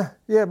now. Yeah,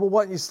 but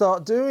why don't you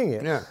start doing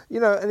it? Yeah. You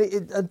know,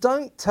 and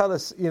don't tell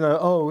us,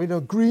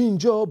 green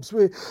jobs,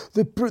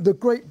 the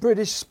great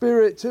British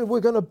spirit, we're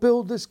going to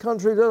build this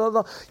country. Da, da,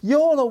 da.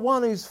 You're the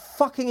one who's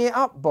fucking it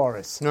up,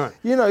 Boris. No.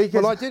 You know,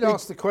 well, I did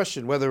ask the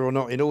question whether or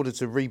not, in order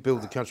to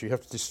rebuild the country, you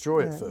have to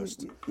destroy it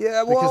first.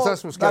 Yeah, well, because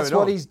that's what's going on. That's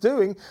what he's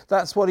doing.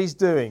 That's what he's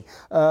doing.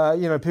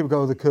 People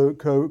go, the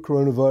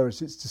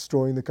coronavirus, it's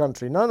destroying the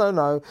country.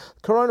 No.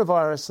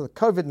 Coronavirus, the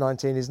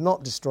COVID-19 is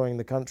not destroying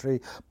the country.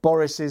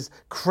 Boris's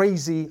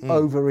crazy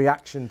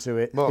overreaction to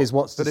it is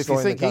what's but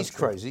destroying the country. But if you think he's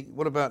crazy,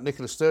 what about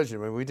Nicola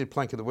Sturgeon? I mean, we did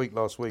Plank of the Week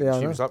last week. Yeah,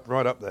 She was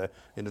right up there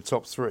in the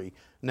top 3.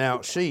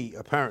 Now, she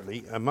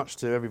apparently, much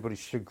to everybody's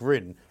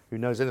chagrin who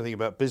knows anything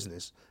about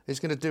business, is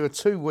going to do a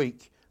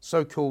 2-week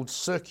so-called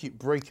circuit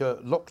breaker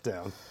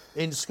lockdown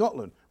in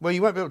Scotland, where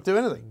you won't be able to do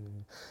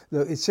anything.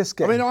 Look, it's just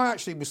getting... I mean, I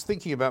actually was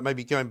thinking about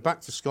maybe going back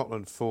to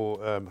Scotland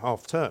for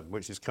half term,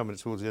 which is coming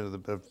towards the end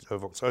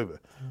of October.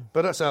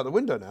 But that's out the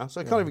window now,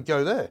 so I can't even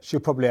go there. She'll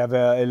probably have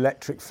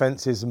electric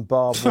fences and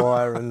barbed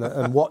wire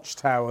and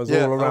watchtowers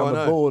all around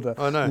the border,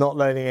 not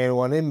letting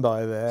anyone in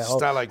by there.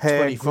 Stalag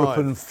Herr 25.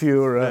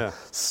 Gruppenführer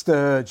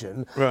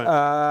Sturgeon.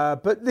 Right.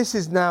 But this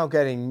is now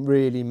getting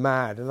really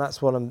mad, and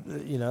that's what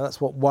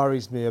that's what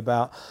worries me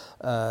about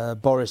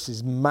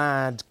Boris's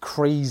mad,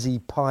 crazy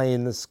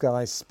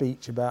pie-in-the-sky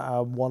speech about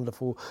our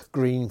wonderful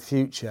green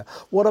future.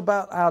 What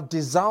about our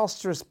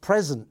disastrous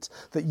present,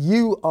 that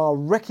you are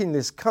wrecking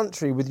this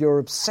country with your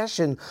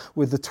obsession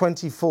with the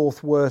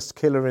 24th worst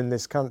killer in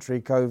this country,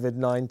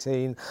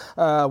 COVID-19?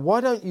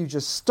 Why don't you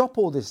just stop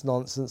all this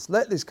nonsense,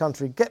 let this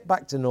country get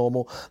back to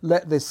normal,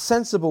 let the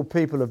sensible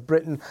people of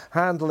Britain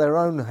handle their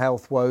own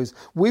health woes.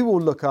 We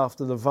will look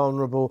after the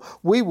vulnerable.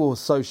 We will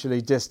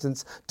socially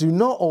distance. Do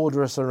not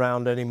order us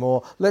around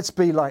anymore. Let's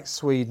be like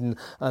Sweden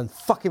and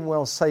fucking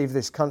well save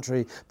this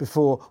country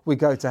before we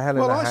go to hell in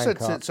a handcart.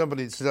 Well, I said to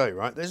somebody today,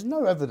 right, there's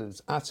no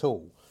evidence at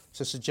all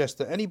to suggest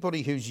that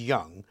anybody who's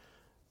young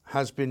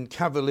has been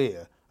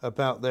cavalier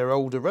about their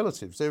older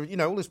relatives. They're,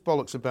 all this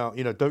bollocks about,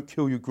 don't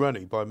kill your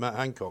granny by Matt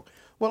Hancock.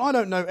 Well, I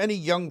don't know any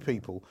young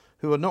people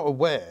who are not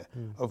aware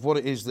of what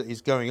it is that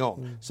is going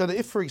on. So that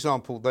if, for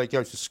example, they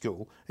go to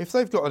school, if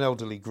they've got an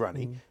elderly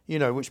granny,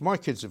 which my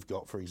kids have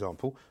got, for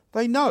example,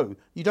 they know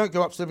you don't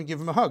go up to them and give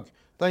them a hug.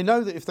 They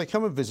know that if they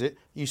come and visit,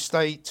 you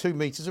stay 2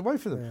 metres away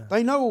from them. Yeah.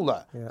 They know all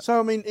that. Yeah. So,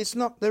 I mean,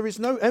 there is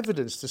no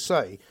evidence to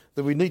say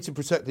that we need to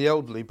protect the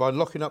elderly by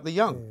locking up the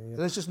young. Yeah.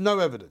 There's just no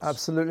evidence.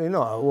 Absolutely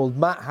not. Well,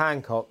 Matt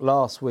Hancock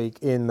last week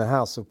in the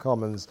House of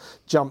Commons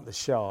jumped the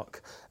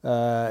shark.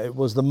 It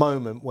was the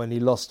moment when he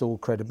lost all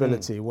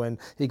credibility, when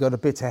he got a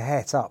bit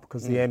het up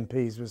because the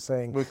MPs were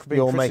saying,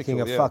 you're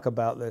making a fuck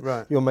about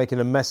this, you're making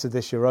a mess of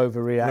this, you're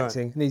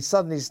overreacting. And he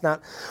suddenly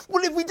snapped,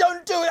 well, if we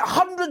don't do it,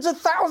 hundreds of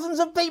thousands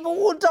of people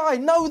will die.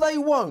 No, they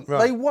won't.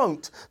 Right. They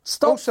won't.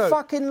 Stop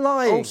fucking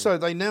lying. Also,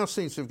 they now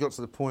seem to have got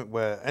to the point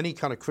where any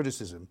kind of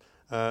criticism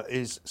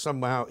is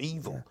somehow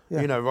evil.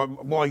 Yeah.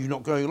 Why are you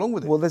not going along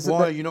with it? Well,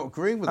 why are you not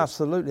agreeing with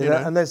absolutely.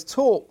 us? And there's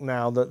talk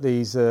now that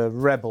these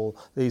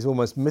these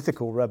almost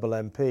mythical rebel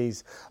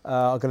MPs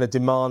are going to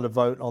demand a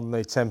vote on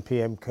the 10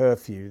 p.m.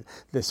 curfew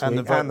this week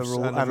and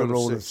the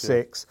rule of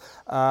six,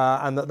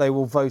 and that they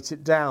will vote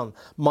it down.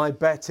 My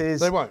bet is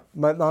they won't.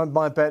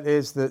 My bet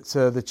is that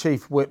the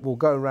chief whip will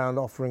go around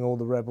offering all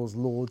the rebels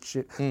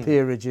lordship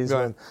peerages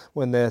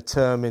when their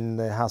term in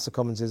the House of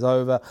Commons is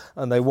over,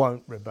 and they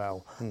won't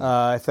rebel.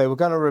 If they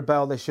were going to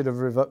rebel, they should have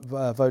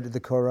voted the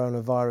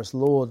coronavirus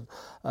law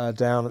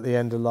down at the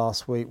end of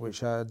last week,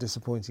 which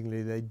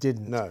disappointingly they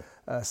didn't. No.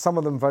 Some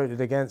of them voted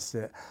against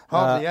it.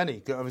 Hardly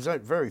any. I was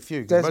very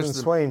few. Desmond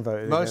Swayne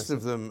voted most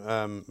against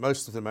it.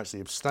 Most of them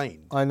actually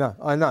abstained. I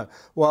know.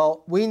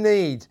 Well, we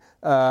need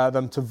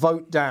them to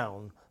vote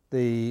down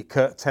the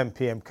 10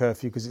 p.m.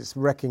 curfew because it's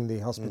wrecking the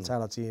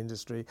hospitality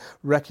industry,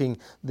 wrecking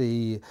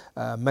the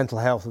mental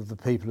health of the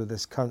people of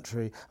this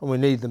country, and we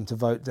need them to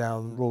vote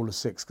down Rule of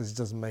Six because it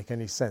doesn't make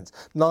any sense.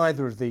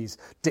 Neither of these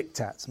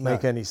diktats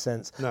make any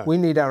sense. No. We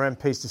need our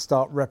MPs to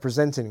start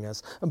representing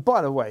us. And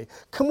by the way,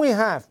 can we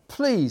have,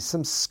 please,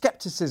 some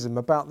scepticism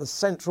about the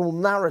central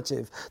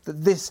narrative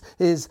that this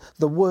is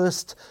the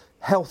worst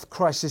health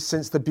crisis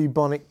since the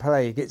bubonic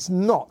plague? It's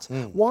not.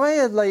 Why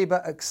are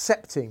Labour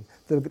accepting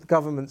the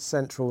government's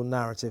central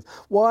narrative?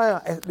 Why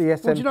are the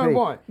SNP? Well, do you know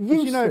why?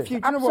 Useless. Do you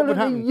know what would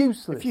happen?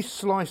 Useless. If you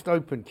sliced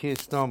open Keir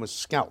Starmer's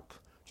scalp, do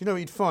you know what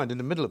you'd find in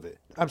the middle of it?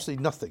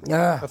 Absolutely nothing.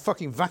 A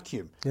fucking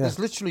vacuum. There's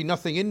literally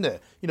nothing in there.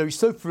 He's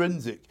so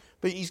forensic,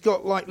 but he's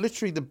got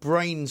literally the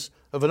brains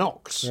of an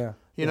ox.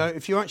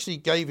 If you actually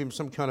gave him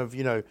some kind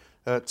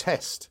of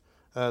test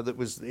that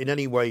was in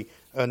any way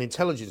an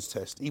intelligence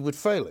test, he would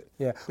fail it.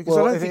 Yeah, because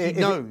I don't think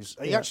he knows.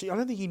 I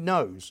don't think he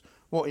knows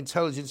what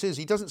intelligence is.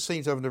 He doesn't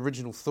seem to have an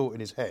original thought in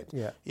his head.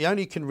 Yeah. He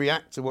only can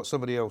react to what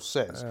somebody else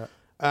says.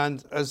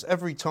 And as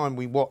every time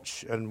we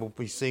watch, and we'll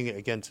be seeing it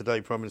again today,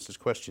 Prime Minister's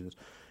Questions,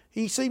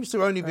 he seems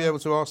to only be able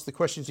to ask the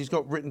questions he's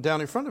got written down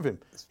in front of him.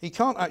 He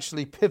can't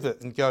actually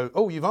pivot and go,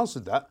 oh, you've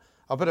answered that,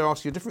 I better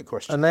ask you a different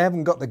question. And they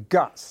haven't got the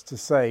guts to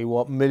say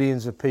what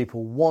millions of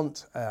people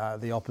want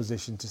the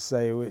opposition to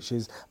say, which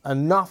is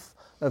enough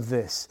of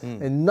this,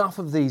 enough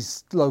of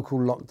these local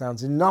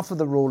lockdowns, enough of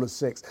the Rule of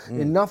Six,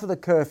 enough of the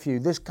curfew.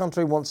 This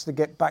country wants to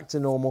get back to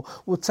normal.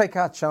 We'll take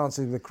our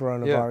chances with the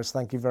coronavirus.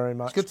 Thank you very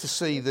much. It's good to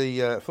see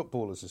the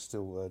footballers are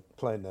still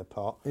playing their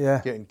part,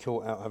 getting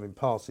caught out having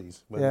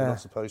parties when they're not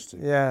supposed to.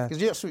 Because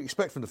that's what you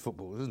expect from the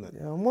footballers, isn't it?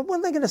 Yeah. When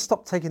are they going to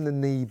stop taking the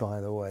knee,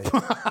 by the way?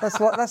 That's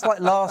like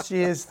last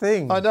year's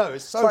thing. I know,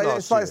 it's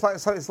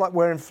like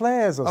wearing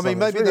flares or something.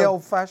 Maybe really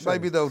old-fashioned.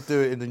 Maybe they'll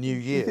do it in the new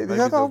year.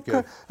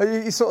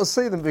 You sort of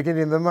see them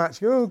beginning the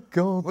match. Oh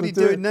God! What are you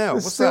doing now?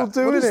 They're still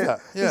doing it.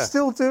 They're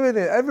still doing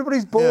it.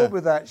 Everybody's bored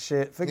with that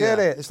shit. Forget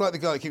it. It's like the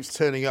guy that keeps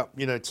turning up,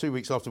 2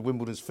 weeks after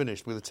Wimbledon's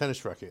finished with a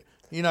tennis racket.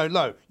 You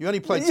only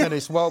play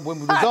tennis while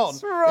Wimbledon's on.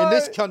 Right. In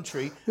this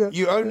country,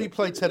 you only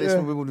play tennis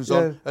when Wimbledon's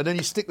on, and then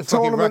you stick the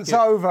Tournament's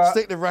over.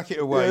 Stick the racket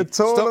away.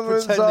 Stop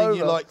pretending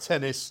you like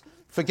tennis.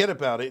 Forget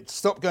about it.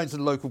 Stop going to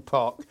the local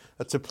park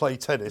to play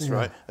tennis,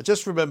 right? And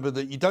just remember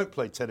that you don't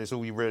play tennis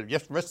all the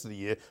rest of the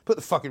year. Put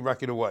the fucking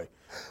racket away.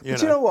 Do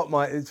you know what,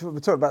 Mike? We're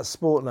talking about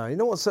sport now. You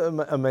know what's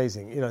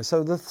amazing?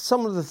 So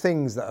some of the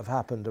things that have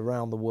happened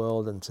around the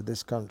world and to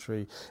this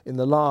country in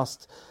the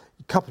last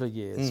couple of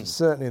years,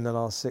 certainly in the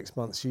last 6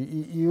 months,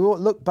 you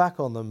look back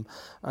on them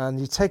and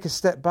you take a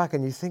step back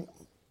and you think,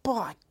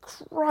 by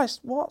Christ,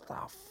 what the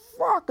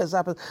fuck has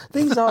happened?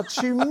 These are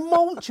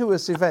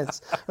tumultuous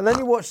events. And then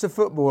you watch the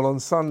football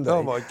on Sunday.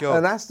 Oh, my God.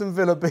 And Aston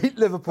Villa beat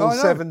Liverpool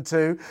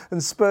 7-2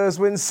 and Spurs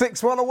win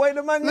 6-1 away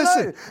to Man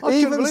United.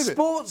 Even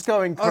sport's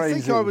going crazy.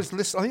 I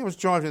think I was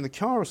driving in the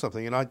car or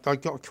something, and I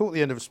caught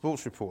the end of a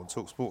sports report on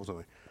Talk Sport or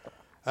something.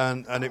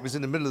 And it was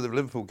in the middle of the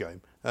Liverpool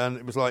game, and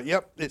it was like,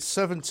 yep, it's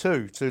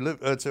 7-2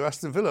 to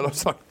Aston Villa. And I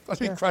was like, I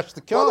didn't crash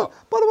the car. Well,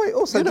 by the way,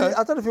 also, I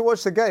don't know if you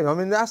watched the game. I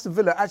mean, Aston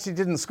Villa actually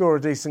didn't score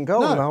a decent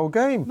goal in the whole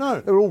game. No.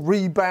 They were all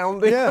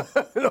rebounding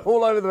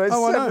all over the place.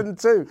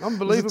 7-2.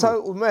 Unbelievable. It was a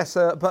total mess.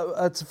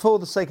 But for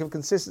the sake of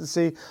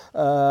consistency,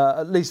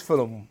 at least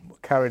Fulham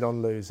carried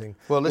on losing.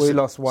 Well, listen, we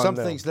lost 1-0. some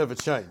things never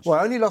change.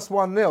 Well, only lost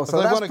 1-0.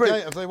 So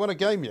have they won a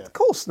game yet? Of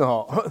course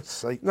not.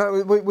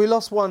 No, we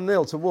lost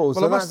 1-0 to Wolves.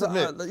 Well, so I must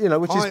admit,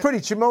 which is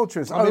pretty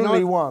tumultuous.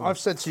 Only one. I've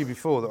said to you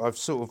before that I've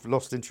sort of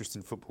lost interest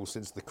in football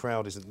since the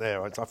crowd isn't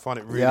there. I find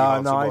it really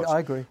hard to watch. I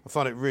agree. I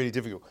find it really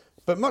difficult.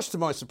 But much to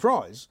my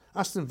surprise,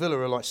 Aston Villa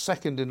are like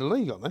second in the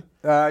league, aren't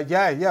they?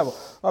 Yeah. Well,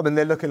 I mean,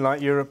 they're looking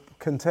like Europe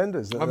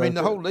contenders. I mean,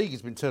 the whole league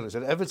has been turned.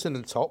 Everton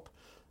and top,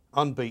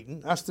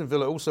 unbeaten. Aston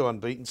Villa also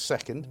unbeaten,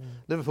 second.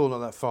 Liverpool not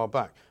that far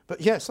back. But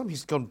yeah,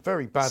 something's gone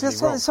very badly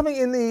wrong. There's something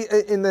in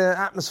the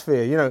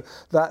atmosphere, you know,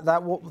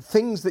 that what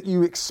things that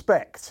you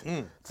expect,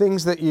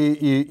 things that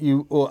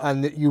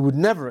and that you would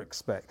never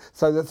expect.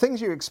 So the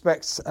things you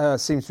expect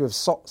seems to have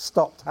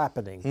stopped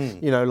happening.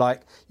 You know,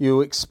 like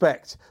you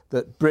expect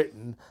that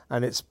Britain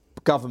and its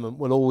government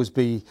will always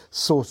be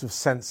sort of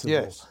sensible.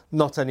 Yes.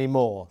 Not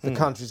anymore. The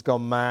country's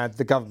gone mad.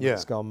 The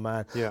government's gone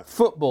mad. Yeah.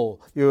 Football,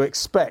 you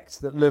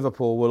expect that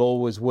Liverpool will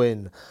always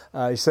win.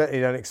 You certainly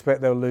don't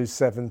expect they'll lose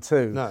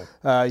 7-2.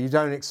 No. You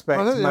don't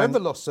expect... I don't think they've ever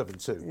lost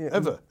 7-2,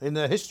 ever, in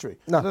their history.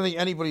 No. I don't think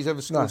anybody's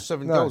ever scored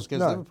 7 goals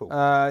against Liverpool.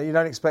 You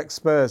don't expect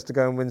Spurs to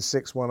go and win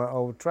 6-1 at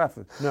Old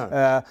Trafford.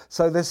 No.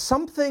 So there's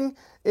something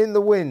in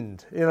the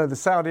wind, you know, the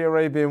Saudi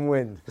Arabian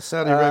wind. The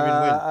Saudi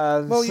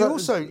Arabian wind. Well,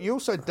 you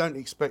also don't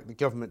expect the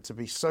government to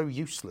be so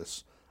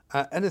useless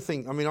at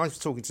anything. I mean, I was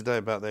talking today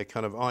about their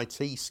kind of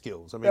IT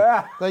skills. I mean,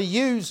 they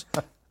use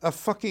a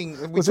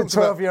fucking... Was it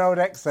 12-year-old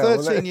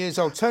Excel? 13 years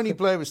old. Tony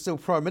Blair was still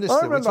Prime Minister.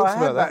 I remember I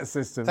had that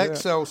system.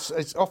 Excel,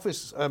 it's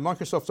Office,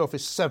 Microsoft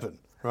Office 7,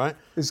 right?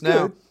 It's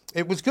now, good.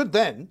 It was good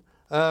then,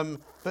 but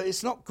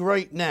it's not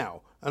great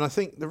now. And I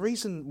think the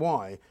reason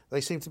why they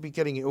seem to be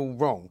getting it all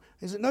wrong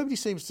is that nobody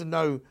seems to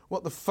know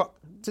what the fuck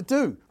to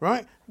do,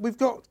 right? We've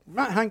got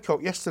Matt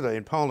Hancock yesterday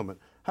in Parliament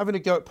having a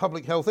go at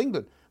Public Health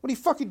England. Well, he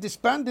fucking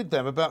disbanded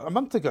them about a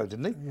month ago,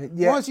 didn't he?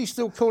 Yeah. Why is he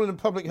still calling them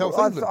Public Health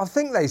England? I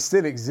think they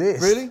still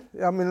exist. Really?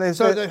 I mean,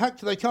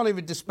 they can't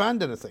even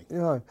disband anything. You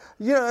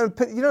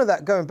know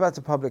that going back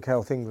to Public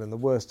Health England, the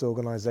worst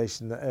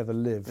organisation that ever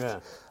lived.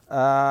 Yeah.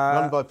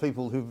 Run by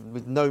people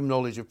with no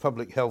knowledge of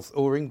public health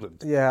or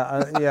England.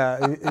 Yeah,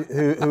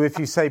 who, if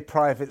you say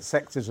private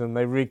sector to them,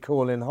 they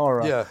recoil in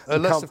horror. Yeah,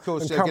 unless of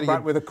course they're come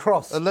back with a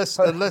cross. Unless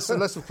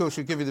of course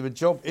you're giving them a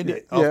job in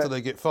it after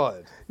they get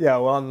fired. Yeah,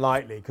 well,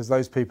 unlikely, because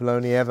those people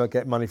only ever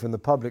get money from the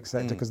public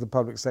sector because the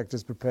public sector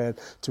is prepared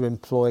to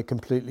employ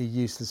completely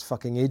useless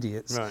fucking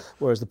idiots,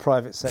 whereas the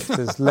private sector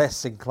is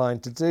less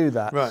inclined to do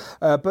that. Right.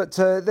 But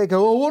they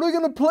go, oh, what are we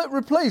going to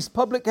replace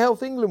Public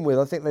Health England with?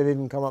 I think they've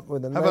even come up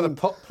with a name. How about a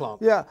pot plant?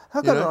 Yeah,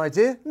 I've got an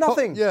idea.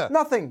 Nothing.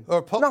 Nothing. Or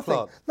a pot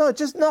plant. No,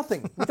 just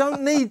nothing. We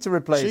don't need to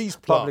replace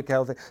public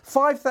health.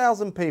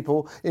 5,000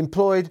 people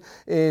employed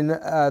in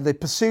the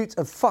pursuit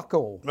of fuck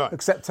all,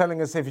 except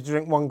telling us if you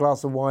drink one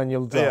glass of wine,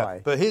 you'll die. Yeah,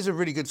 but here's a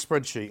really good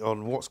spreadsheet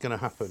on what's going to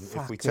happen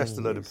if we test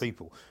a load of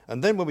people.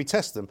 And then when we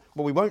test them,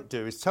 what we won't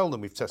do is tell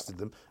them we've tested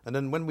them. And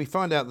then when we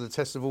find out that the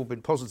tests have all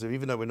been positive,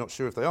 even though we're not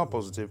sure if they are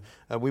positive,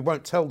 we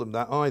won't tell them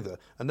that either.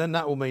 And then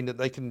that will mean that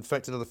they can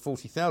infect another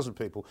 40,000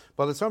 people.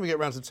 By the time we get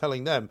around to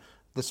telling them,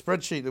 the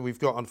spreadsheet that we've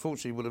got,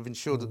 unfortunately, will have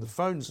ensured that the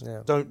phones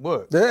don't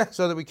work,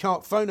 so that we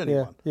can't phone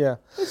anyone. Yeah.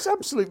 It's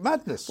absolute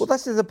madness. Well,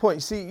 that's the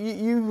point. See,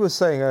 you were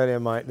saying earlier,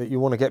 Mike, that you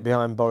want to get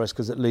behind Boris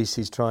because at least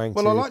he's trying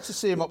Well, I like to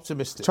see him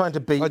optimistic. Trying to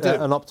beat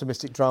an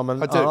optimistic drum,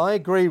 and I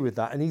agree with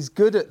that, and he's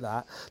good at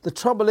that. The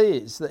trouble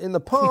is that in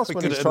the past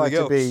when he's tried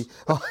to be...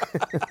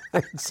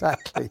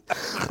 exactly.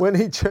 When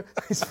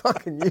he's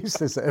fucking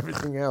useless at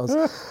everything else.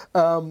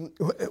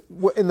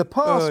 In the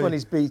past when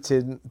he's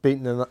beaten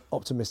an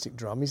optimistic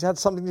drum, he's had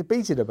something to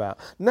beat it about.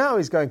 Now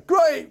he's going,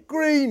 great,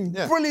 green,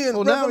 brilliant,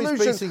 well, revolution. Now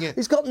he's beating it.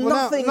 He's got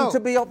nothing to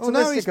be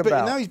optimistic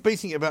about. Now he's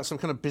beating it about some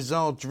kind of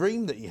bizarre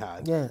dream that he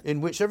had, in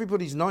which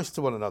everybody's nice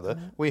to one another.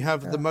 We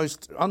have the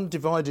most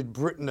undivided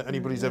Britain that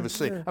anybody's ever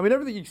seen. I mean,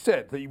 everything you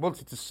said that you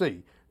wanted to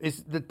see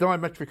is the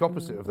diametric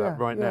opposite of that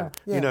now.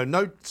 Yeah. You know,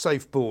 no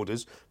safe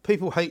borders.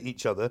 People hate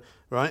each other,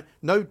 right?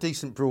 No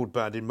decent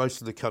broadband in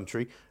most of the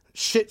country.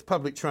 Shit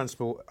public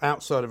transport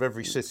outside of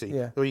every city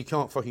where you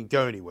can't fucking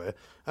go anywhere.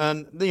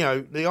 And, you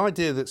know, the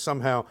idea that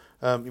somehow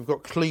you've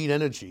got clean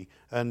energy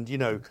and, you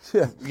know,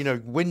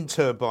 wind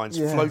turbines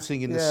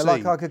floating in the sea. Yeah,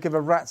 like I could give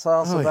a rat's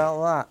ass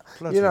about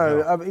that. You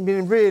know, hell. I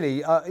mean,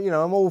 really,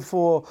 I'm all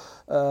for,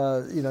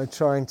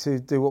 trying to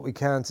do what we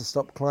can to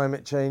stop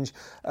climate change,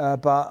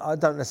 but I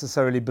don't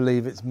necessarily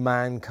believe it's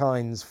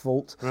mankind's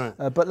fault. Right.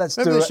 But let's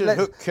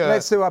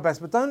do our best.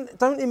 But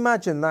don't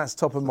imagine that's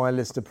top of my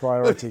list of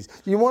priorities.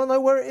 You want to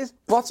know where it is?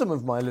 Bottom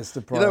of my list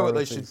of priorities. You know what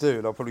they should do,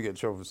 and I'll probably get in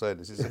trouble for saying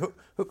this, is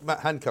hook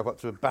Matt Hancock up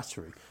to a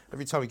battery.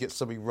 Every time he gets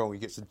something wrong, he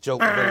gets a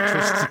jolt of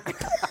electricity.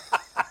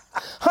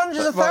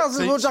 Hundreds of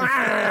thousands will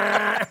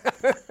die.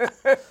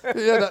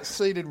 That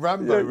scene in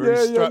Rambo where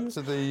he's strapped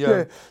to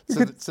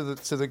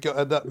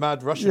that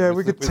mad Russian. Yeah,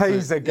 we could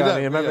taser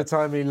gun him every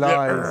time he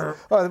lies.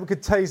 Oh, we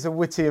could taser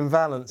Whitty and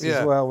Valance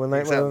as well when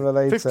they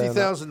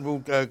 50,000 will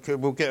get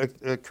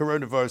a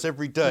coronavirus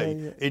every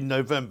day in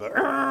November.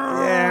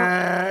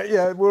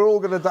 Yeah, we're all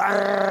going to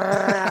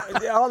die.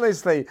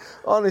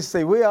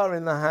 honestly, we are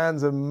in the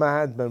hands of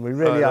madmen. We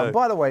really are.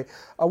 By the way,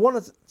 I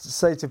wanted to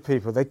say to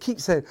people, they keep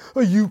saying,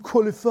 "Are you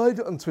qualified?"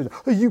 on Twitter.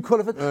 Are you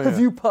qualified? Have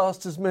you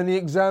passed as many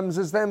exams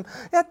as them?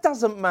 It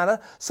doesn't matter.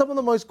 Some of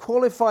the most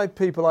qualified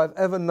people I've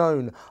ever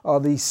known are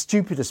the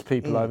stupidest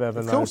people I've ever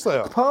known. Of course they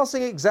are.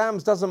 Passing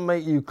exams doesn't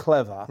make you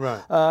clever.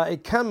 Right.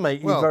 It can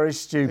make you very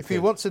stupid. If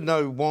you want to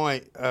know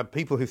why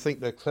people who think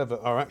they're clever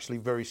are actually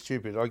very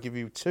stupid, I'll give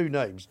you two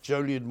names: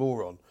 Jolyon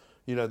Moron.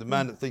 You know, the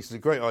man that thinks it's a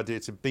great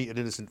idea to beat an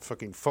innocent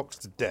fucking fox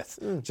to death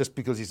just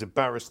because he's a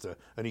barrister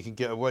and he can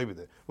get away with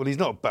it. Well, he's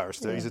not a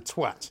barrister, he's a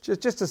twat.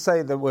 Just to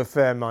say that we're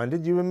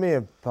fair-minded, you and me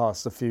have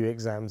passed a few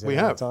exams in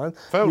our time.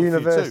 Failed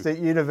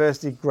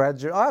University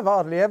graduate. I've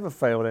hardly ever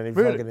failed any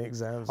fucking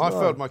exams. I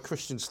failed my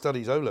Christian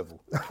Studies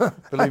O-level,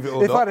 believe it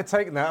or not. If I'd have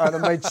taken that, I'd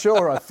have made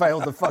sure I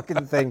failed the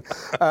fucking thing.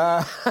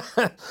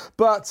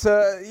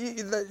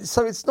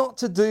 So it's not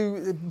to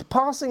do...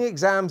 Passing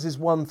exams is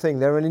one thing.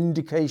 They're an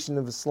indication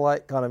of a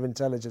slight kind of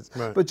intelligence.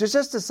 Right. But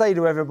just to say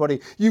to everybody,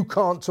 you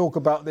can't talk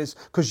about this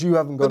because you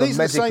haven't got a medical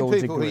degree. These are the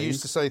same people who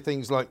used to say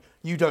things like,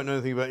 you don't know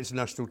anything about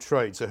international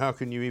trade, so how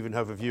can you even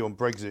have a view on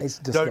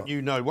Brexit? Don't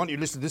you know? Why don't you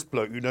listen to this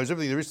bloke who knows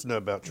everything there is to know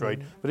about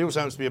trade, but he also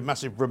happens to be a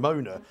massive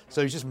Ramona,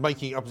 so he's just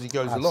making it up as he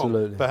goes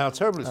along. But how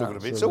terrible it's all going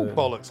to be. It's all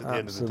bollocks at the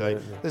end of the day.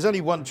 There's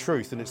only one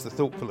truth, and it's the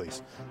Thought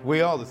Police.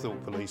 We are the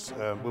Thought Police.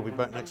 We'll be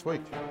back next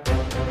week.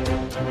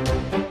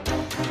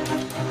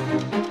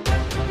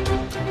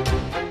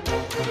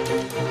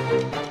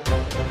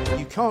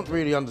 You can't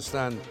really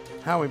understand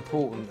how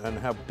important and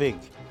how big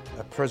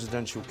a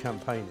presidential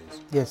campaign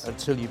is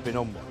until you've been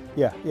on one.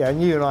 Yeah,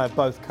 and you and I have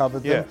both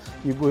covered them.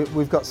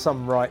 We've got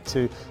some right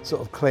to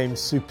sort of claim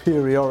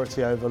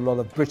superiority over a lot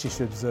of British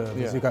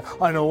observers who go,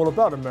 I know all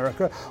about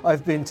America.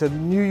 I've been to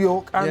New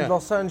York and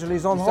Los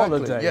Angeles on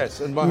holiday. Yes,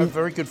 and I have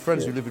very good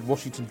friends who live in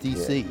Washington,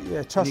 D.C.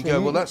 Yeah, trust me.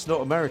 Well, that's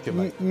not America,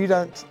 mate. You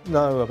don't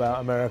know about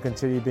America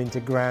until you've been to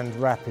Grand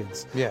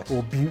Rapids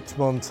or Butte,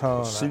 Montana.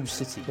 Or Sioux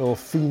City. Or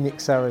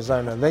Phoenix,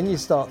 Arizona. Then you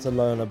start to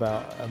learn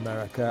about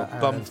America. Or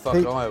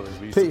bumfuck Iowa, as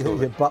we used to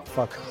call it.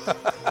 Buttfuck.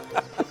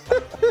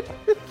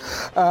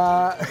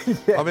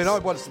 I mean, I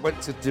once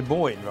went to Des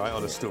Moines, right,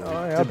 on a story.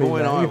 Des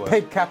Moines, Iowa. You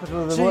pig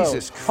capital of the world.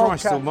 Jesus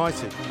Christ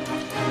almighty.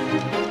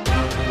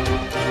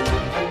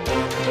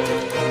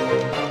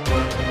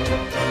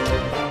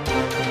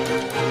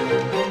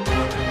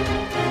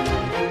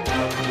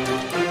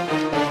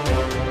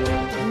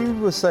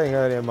 You were saying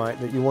earlier, Mike,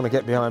 that you want to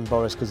get behind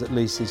Boris because at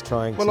least he's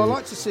trying to... Well, I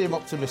like to see him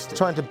optimistic.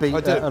 Trying to beat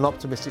an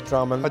optimistic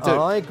drum, and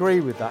I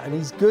agree with that, and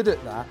he's good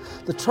at that.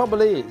 The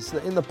trouble is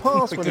that in the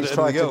past when he's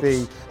tried to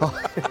be...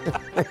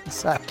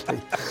 Exactly.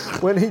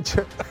 When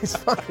he's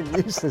fucking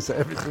useless at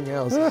everything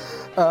else.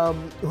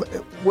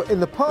 In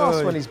the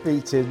past when he's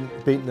beaten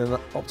an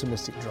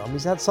optimistic drum,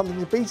 he's had something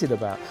to beat it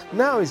about.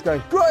 Now he's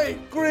going,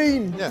 great,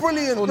 green,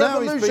 brilliant, revolution. Now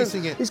he's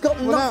beating it. He's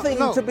got nothing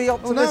to be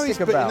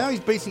optimistic about. Now he's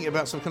beating it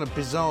about some kind of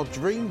bizarre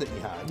dream that he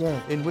had,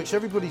 in which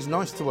everybody's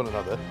nice to one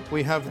another.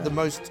 We have the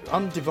most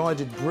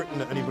undivided Britain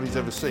that anybody's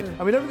ever seen.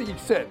 I mean, everything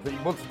he said that he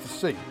wanted to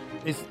see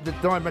is the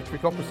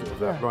diametric opposite of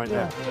that right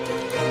now.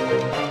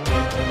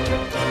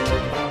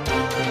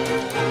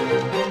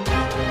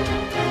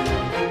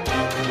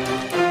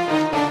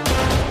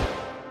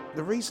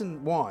 The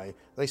reason why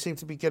they seem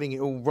to be getting it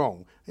all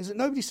wrong is that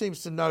nobody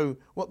seems to know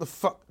what the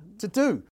fuck to do.